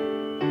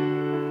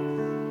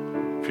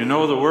 If you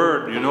know the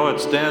word, you know it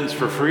stands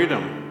for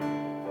freedom.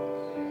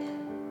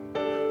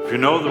 If you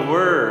know the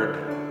word,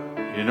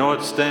 you know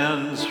it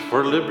stands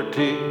for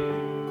liberty.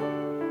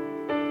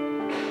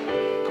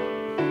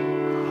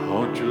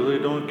 Oh, Julie,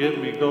 don't get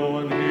me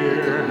going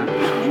here.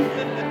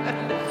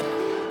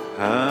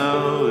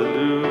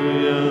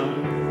 Hallelujah.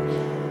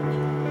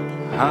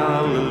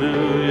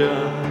 Hallelujah.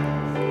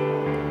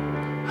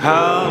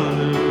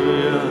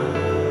 Hallelujah.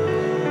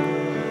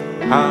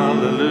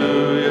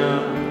 Hallelujah.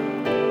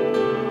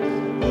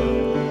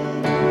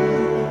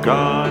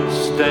 God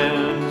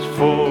stands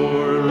for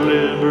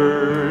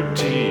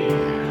liberty.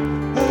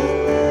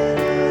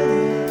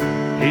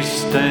 He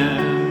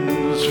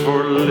stands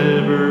for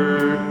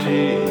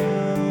liberty.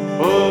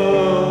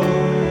 Oh,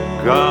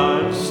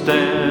 God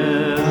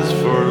stands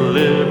for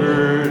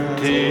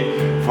liberty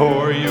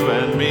for you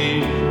and me.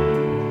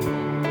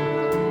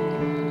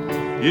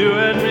 You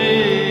and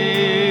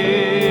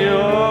me.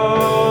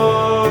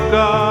 Oh,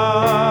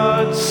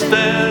 God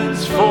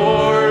stands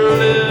for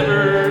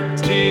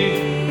liberty.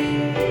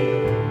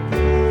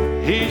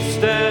 He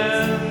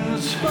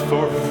stands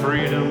for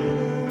freedom.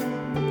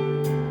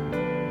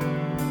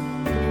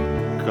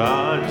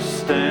 God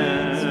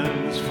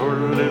stands for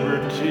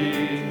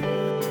liberty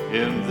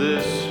in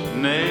this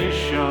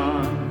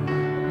nation.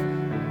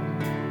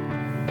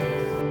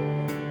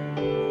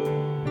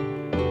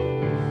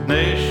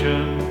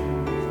 Nation.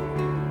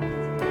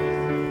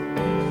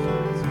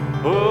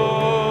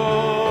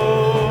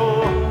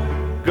 Oh,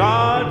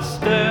 God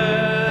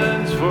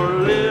stands for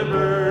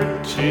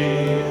liberty.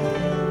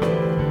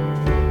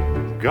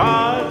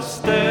 God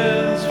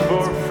stands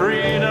for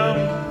freedom.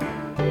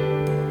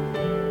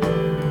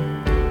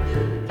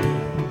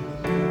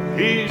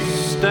 He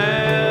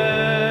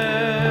stands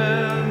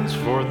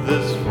for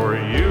this, for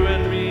you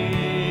and me.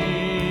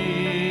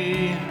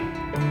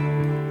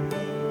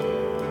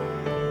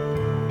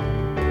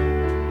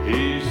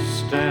 He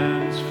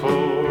stands for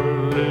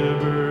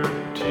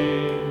liberty.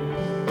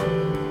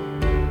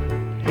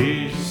 He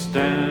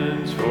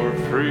stands for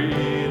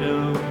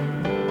freedom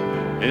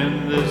in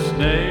this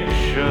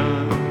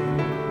nation.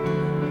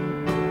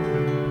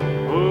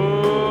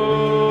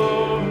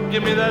 Oh,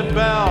 give me that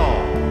bell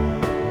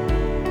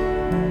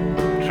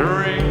to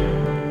ring.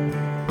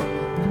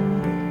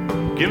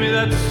 Give me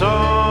that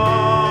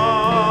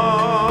song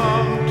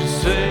to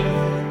sing,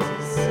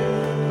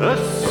 a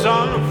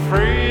song of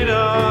freedom.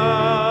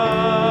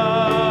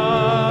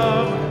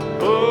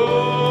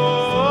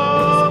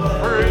 Oh,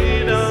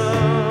 freedom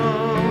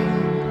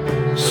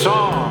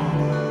song.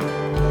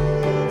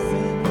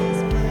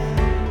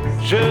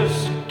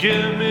 Just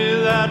give me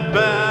that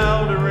bell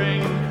to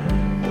ring,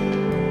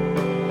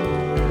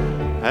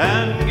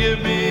 and give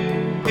me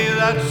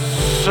that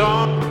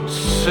song to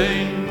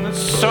sing, the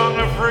song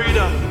of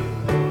freedom.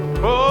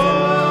 Oh,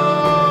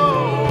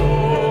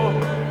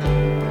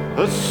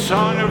 a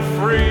song of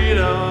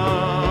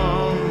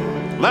freedom.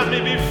 Let me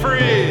be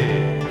free.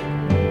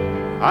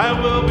 I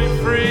will be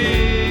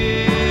free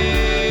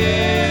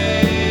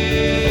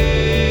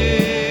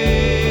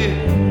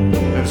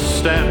and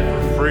stand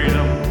for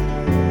freedom.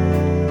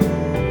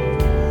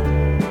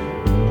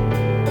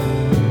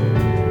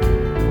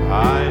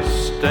 I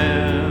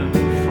stand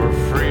for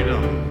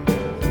freedom.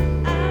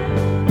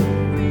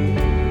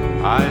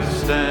 I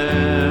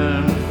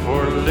stand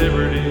for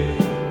liberty.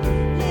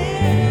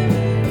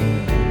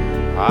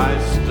 I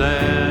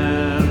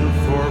stand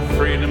for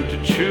freedom to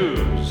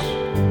choose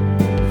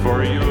for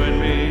you and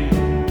me.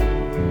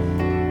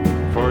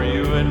 For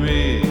you and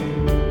me.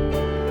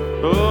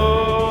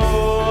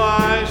 Oh,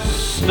 I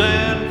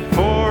stand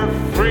for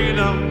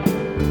freedom.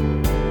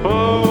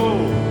 Oh,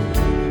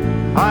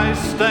 I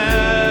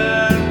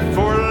stand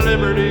for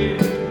liberty.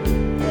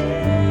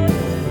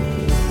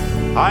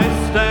 I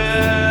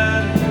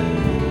stand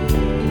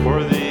for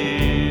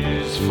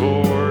these,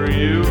 for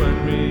you and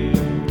me.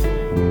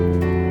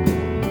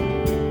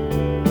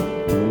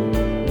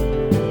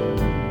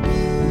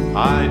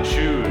 I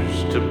choose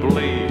to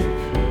believe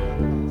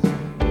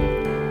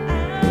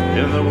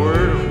in the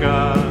Word of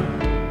God.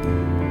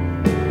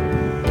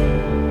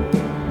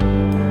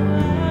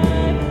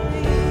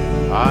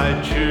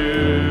 I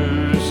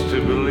choose to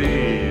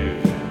believe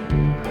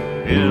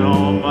in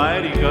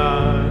Almighty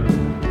God.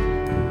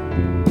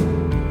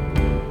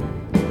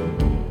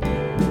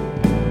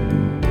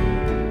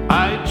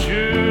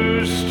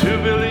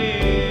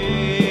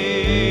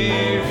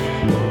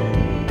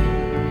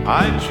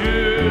 I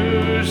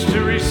choose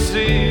to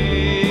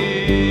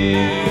receive.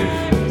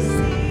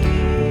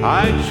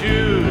 I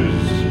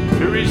choose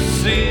to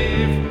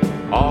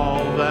receive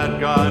all that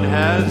God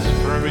has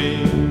for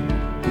me.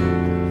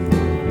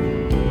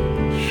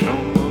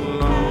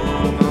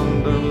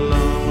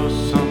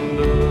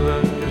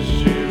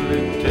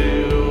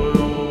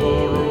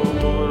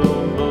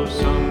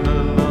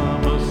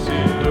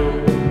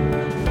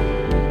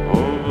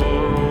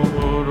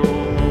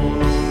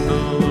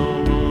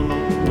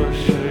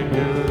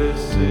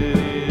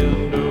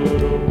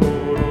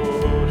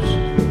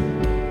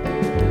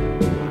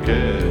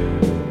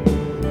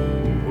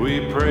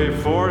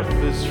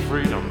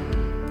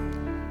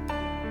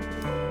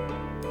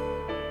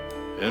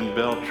 In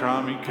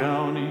Beltrami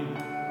County,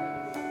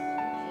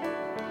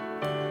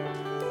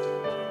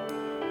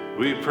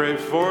 we pray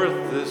forth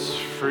this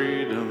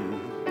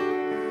freedom.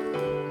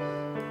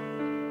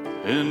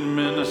 In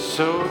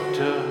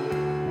Minnesota,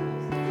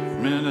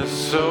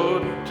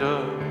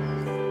 Minnesota,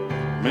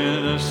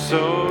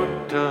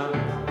 Minnesota,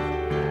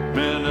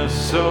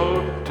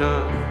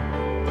 Minnesota,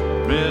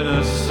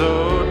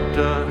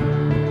 Minnesota.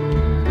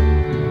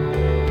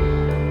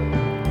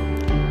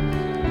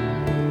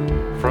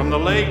 From the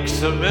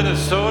lakes of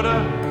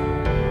Minnesota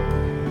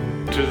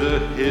to the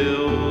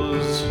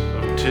hills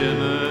of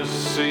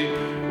Tennessee,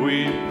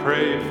 we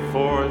pray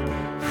for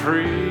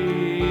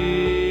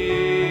freedom,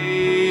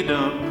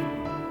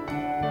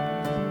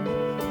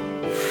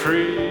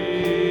 freedom,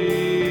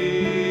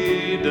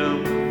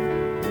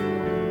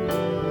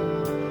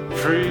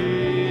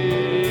 freedom,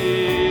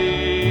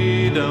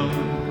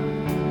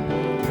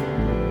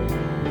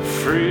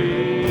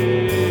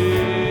 freedom.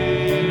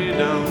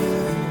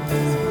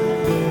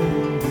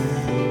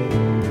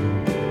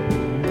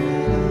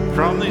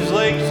 From these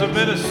lakes of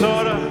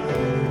Minnesota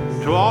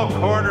to all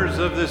corners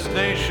of this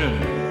nation,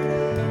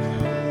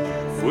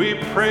 we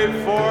pray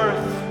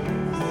forth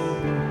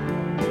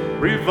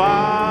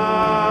revival,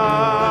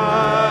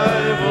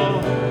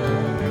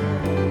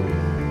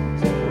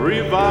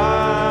 revival,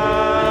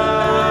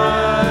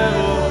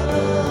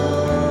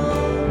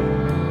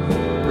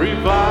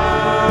 revival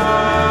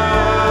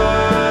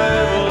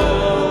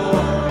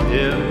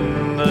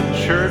in the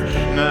church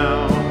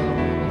now.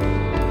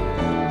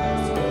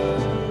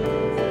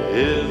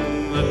 In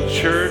the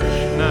church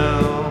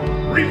now,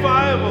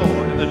 revival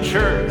in the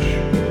church.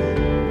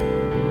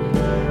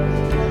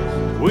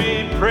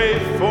 We pray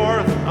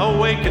forth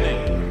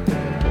awakening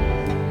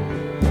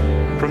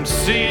from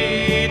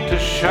sea to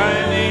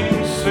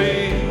shining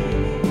sea.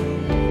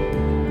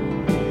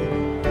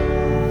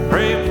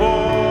 Pray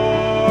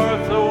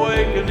forth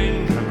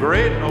awakening, a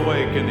great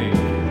awakening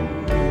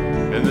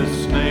in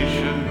this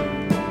nation,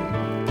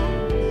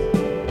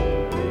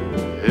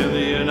 in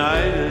the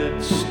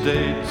United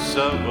States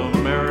of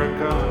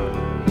America.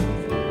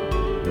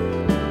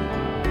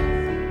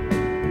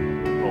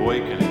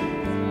 Awakening.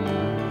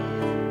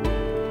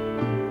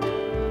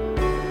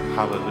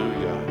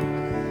 Hallelujah.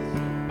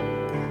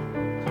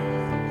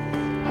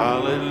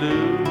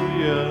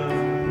 Hallelujah.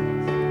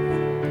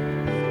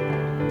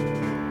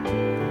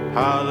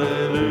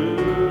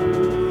 Hallelujah.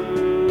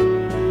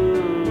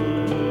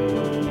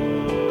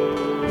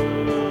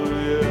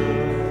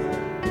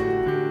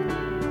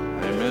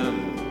 Amen.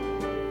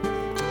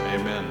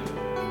 Amen.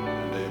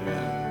 And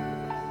amen.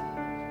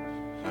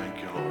 Thank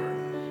you, Lord.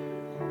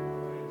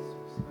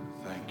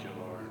 Thank you,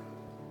 Lord.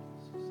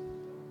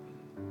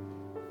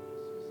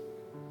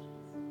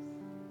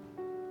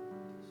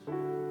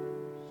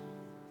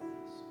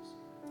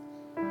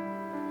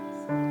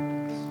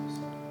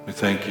 We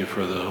thank you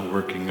for the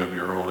working of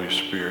your Holy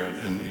Spirit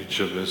in each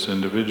of us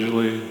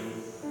individually,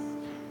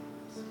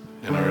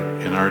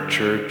 in our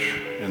church,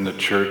 in the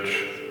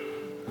church,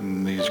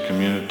 in these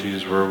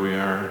communities where we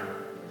are,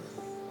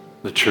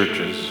 the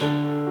churches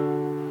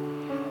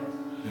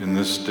in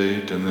this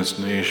state, in this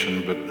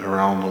nation, but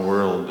around the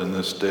world in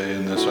this day,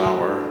 in this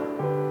hour.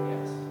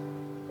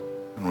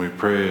 And we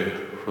pray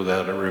for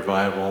that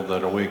revival,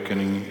 that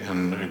awakening,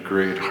 and a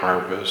great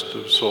harvest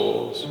of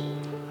souls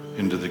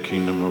into the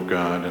kingdom of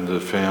God, into the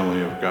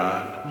family of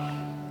God.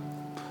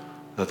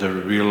 That there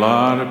would be a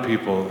lot of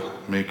people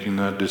making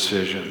that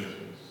decision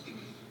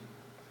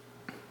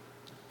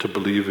to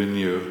believe in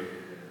you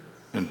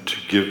and to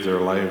give their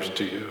lives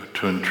to you,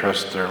 to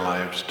entrust their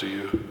lives to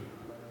you,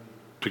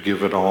 to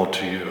give it all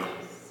to you.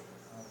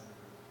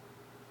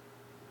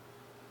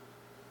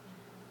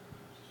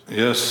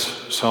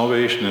 Yes,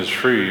 salvation is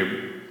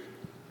free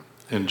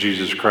in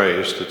Jesus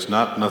Christ. It's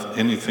not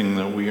anything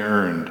that we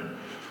earned.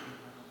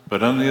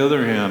 But on the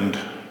other hand,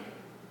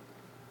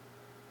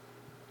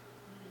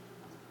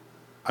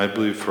 I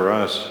believe for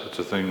us, it's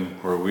a thing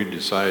where we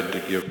decide to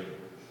give.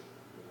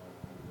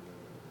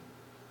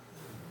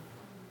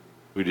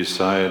 We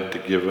decide to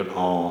give it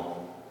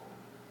all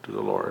to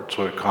the Lord.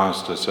 So it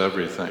costs us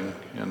everything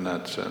in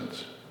that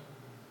sense.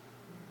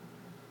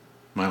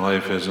 My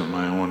life isn't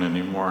my own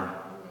anymore.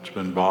 It's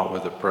been bought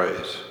with a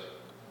price.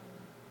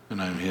 And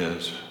I'm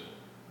His.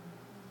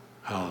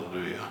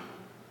 Hallelujah.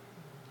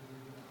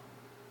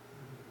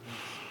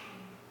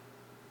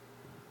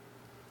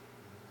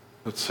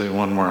 Let's say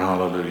one more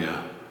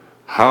hallelujah.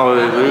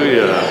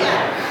 Hallelujah.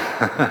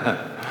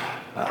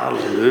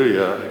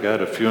 Hallelujah. I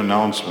got a few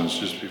announcements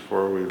just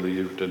before we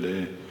leave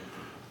today.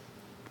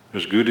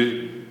 There's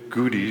goodies.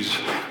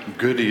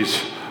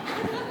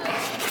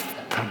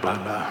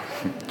 Blah, blah.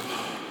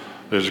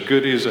 There's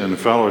goodies and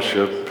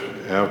fellowship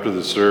after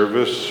the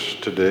service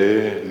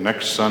today.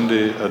 Next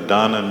Sunday,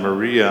 Adon and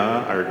Maria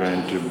are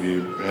going to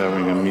be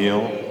having a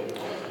meal.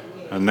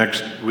 And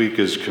next week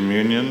is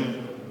communion.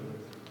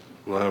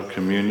 We'll have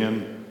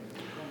communion.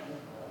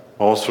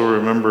 Also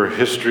remember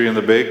History in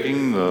the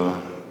Baking, the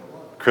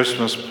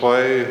Christmas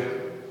play,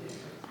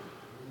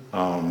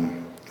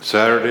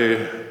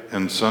 Saturday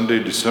and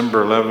Sunday,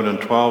 December 11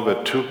 and 12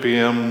 at 2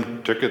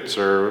 p.m. Tickets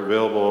are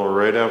available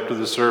right after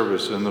the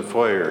service in the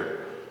foyer.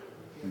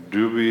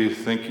 Do be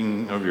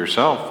thinking of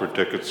yourself for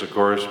tickets, of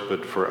course,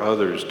 but for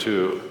others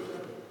too,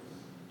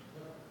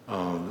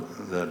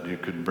 that you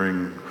could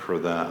bring for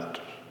that.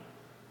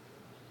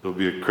 There'll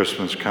be a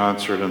Christmas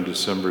concert on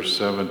December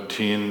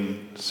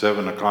 17,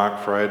 7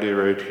 o'clock Friday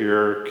right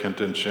here. Kent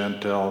and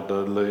Chantel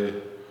Dudley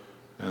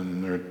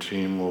and their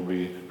team will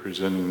be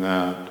presenting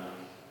that.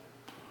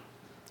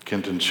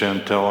 Kent and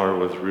Chantel are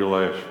with Real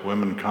Life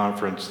Women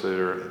Conference.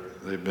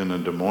 They've been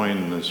in Des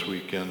Moines this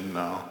weekend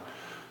now.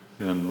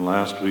 And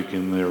last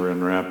weekend they were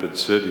in Rapid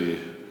City.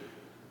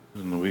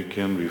 And the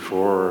weekend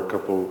before, a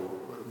couple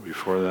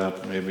before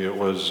that, maybe it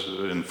was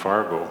in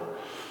Fargo.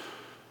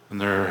 And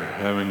they're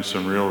having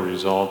some real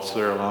results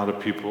there. A lot of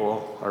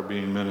people are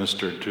being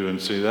ministered to. And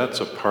see,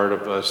 that's a part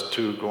of us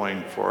too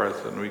going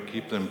forth. And we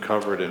keep them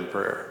covered in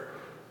prayer.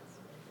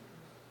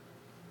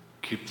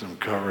 Keep them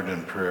covered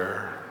in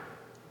prayer.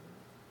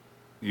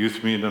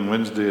 Youth meet on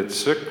Wednesday at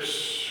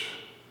 6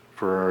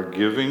 for our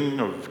giving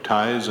of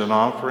tithes and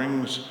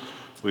offerings.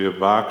 We have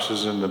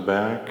boxes in the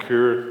back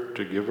here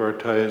to give our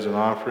tithes and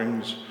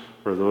offerings.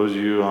 For those of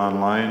you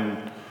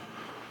online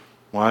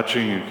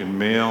watching, you can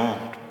mail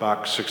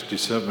Box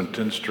 67,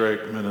 Tin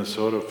Strike,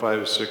 Minnesota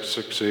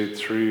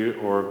 56683,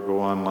 or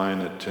go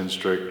online at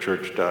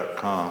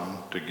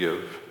tinstrikechurch.com to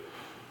give.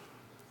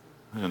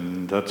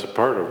 And that's a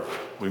part of,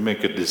 we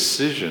make a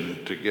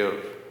decision to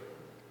give.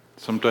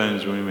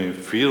 Sometimes we may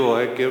feel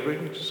like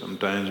giving,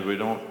 sometimes we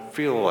don't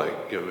feel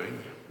like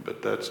giving,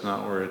 but that's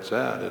not where it's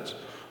at. It's,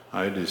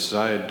 I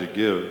decide to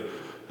give,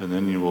 and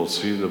then you will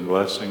see the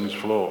blessings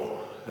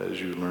flow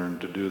as you learn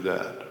to do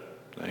that.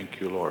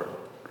 Thank you, Lord.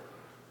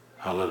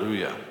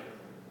 Hallelujah.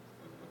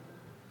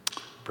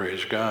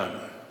 Praise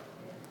God.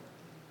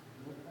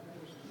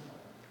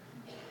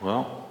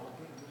 Well,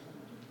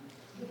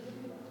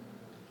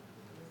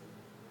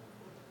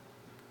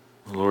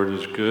 the Lord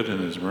is good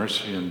and his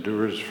mercy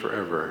endures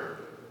forever.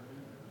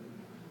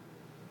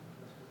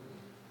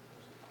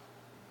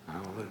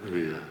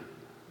 Hallelujah.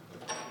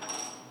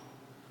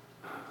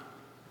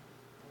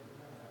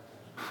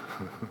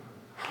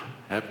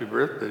 Happy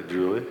birthday,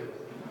 Julie.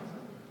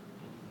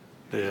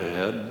 Day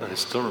ahead. I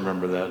still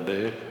remember that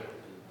day.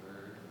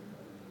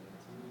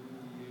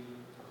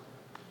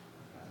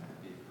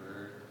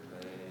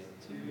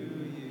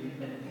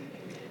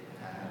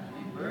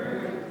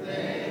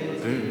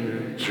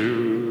 Dear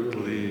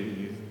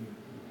Julie,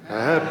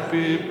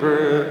 happy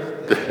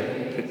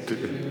birthday to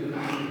you.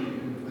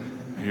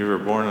 You were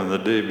born on the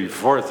day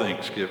before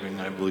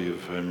Thanksgiving, I believe,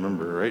 if I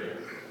remember right.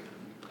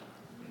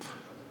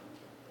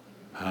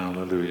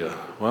 Hallelujah.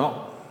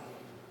 Well,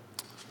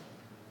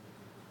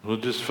 we'll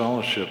just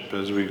fellowship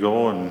as we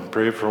go and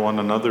pray for one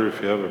another.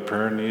 If you have a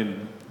prayer need,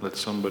 let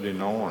somebody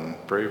know and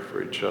pray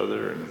for each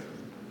other. And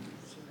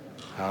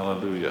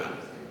hallelujah.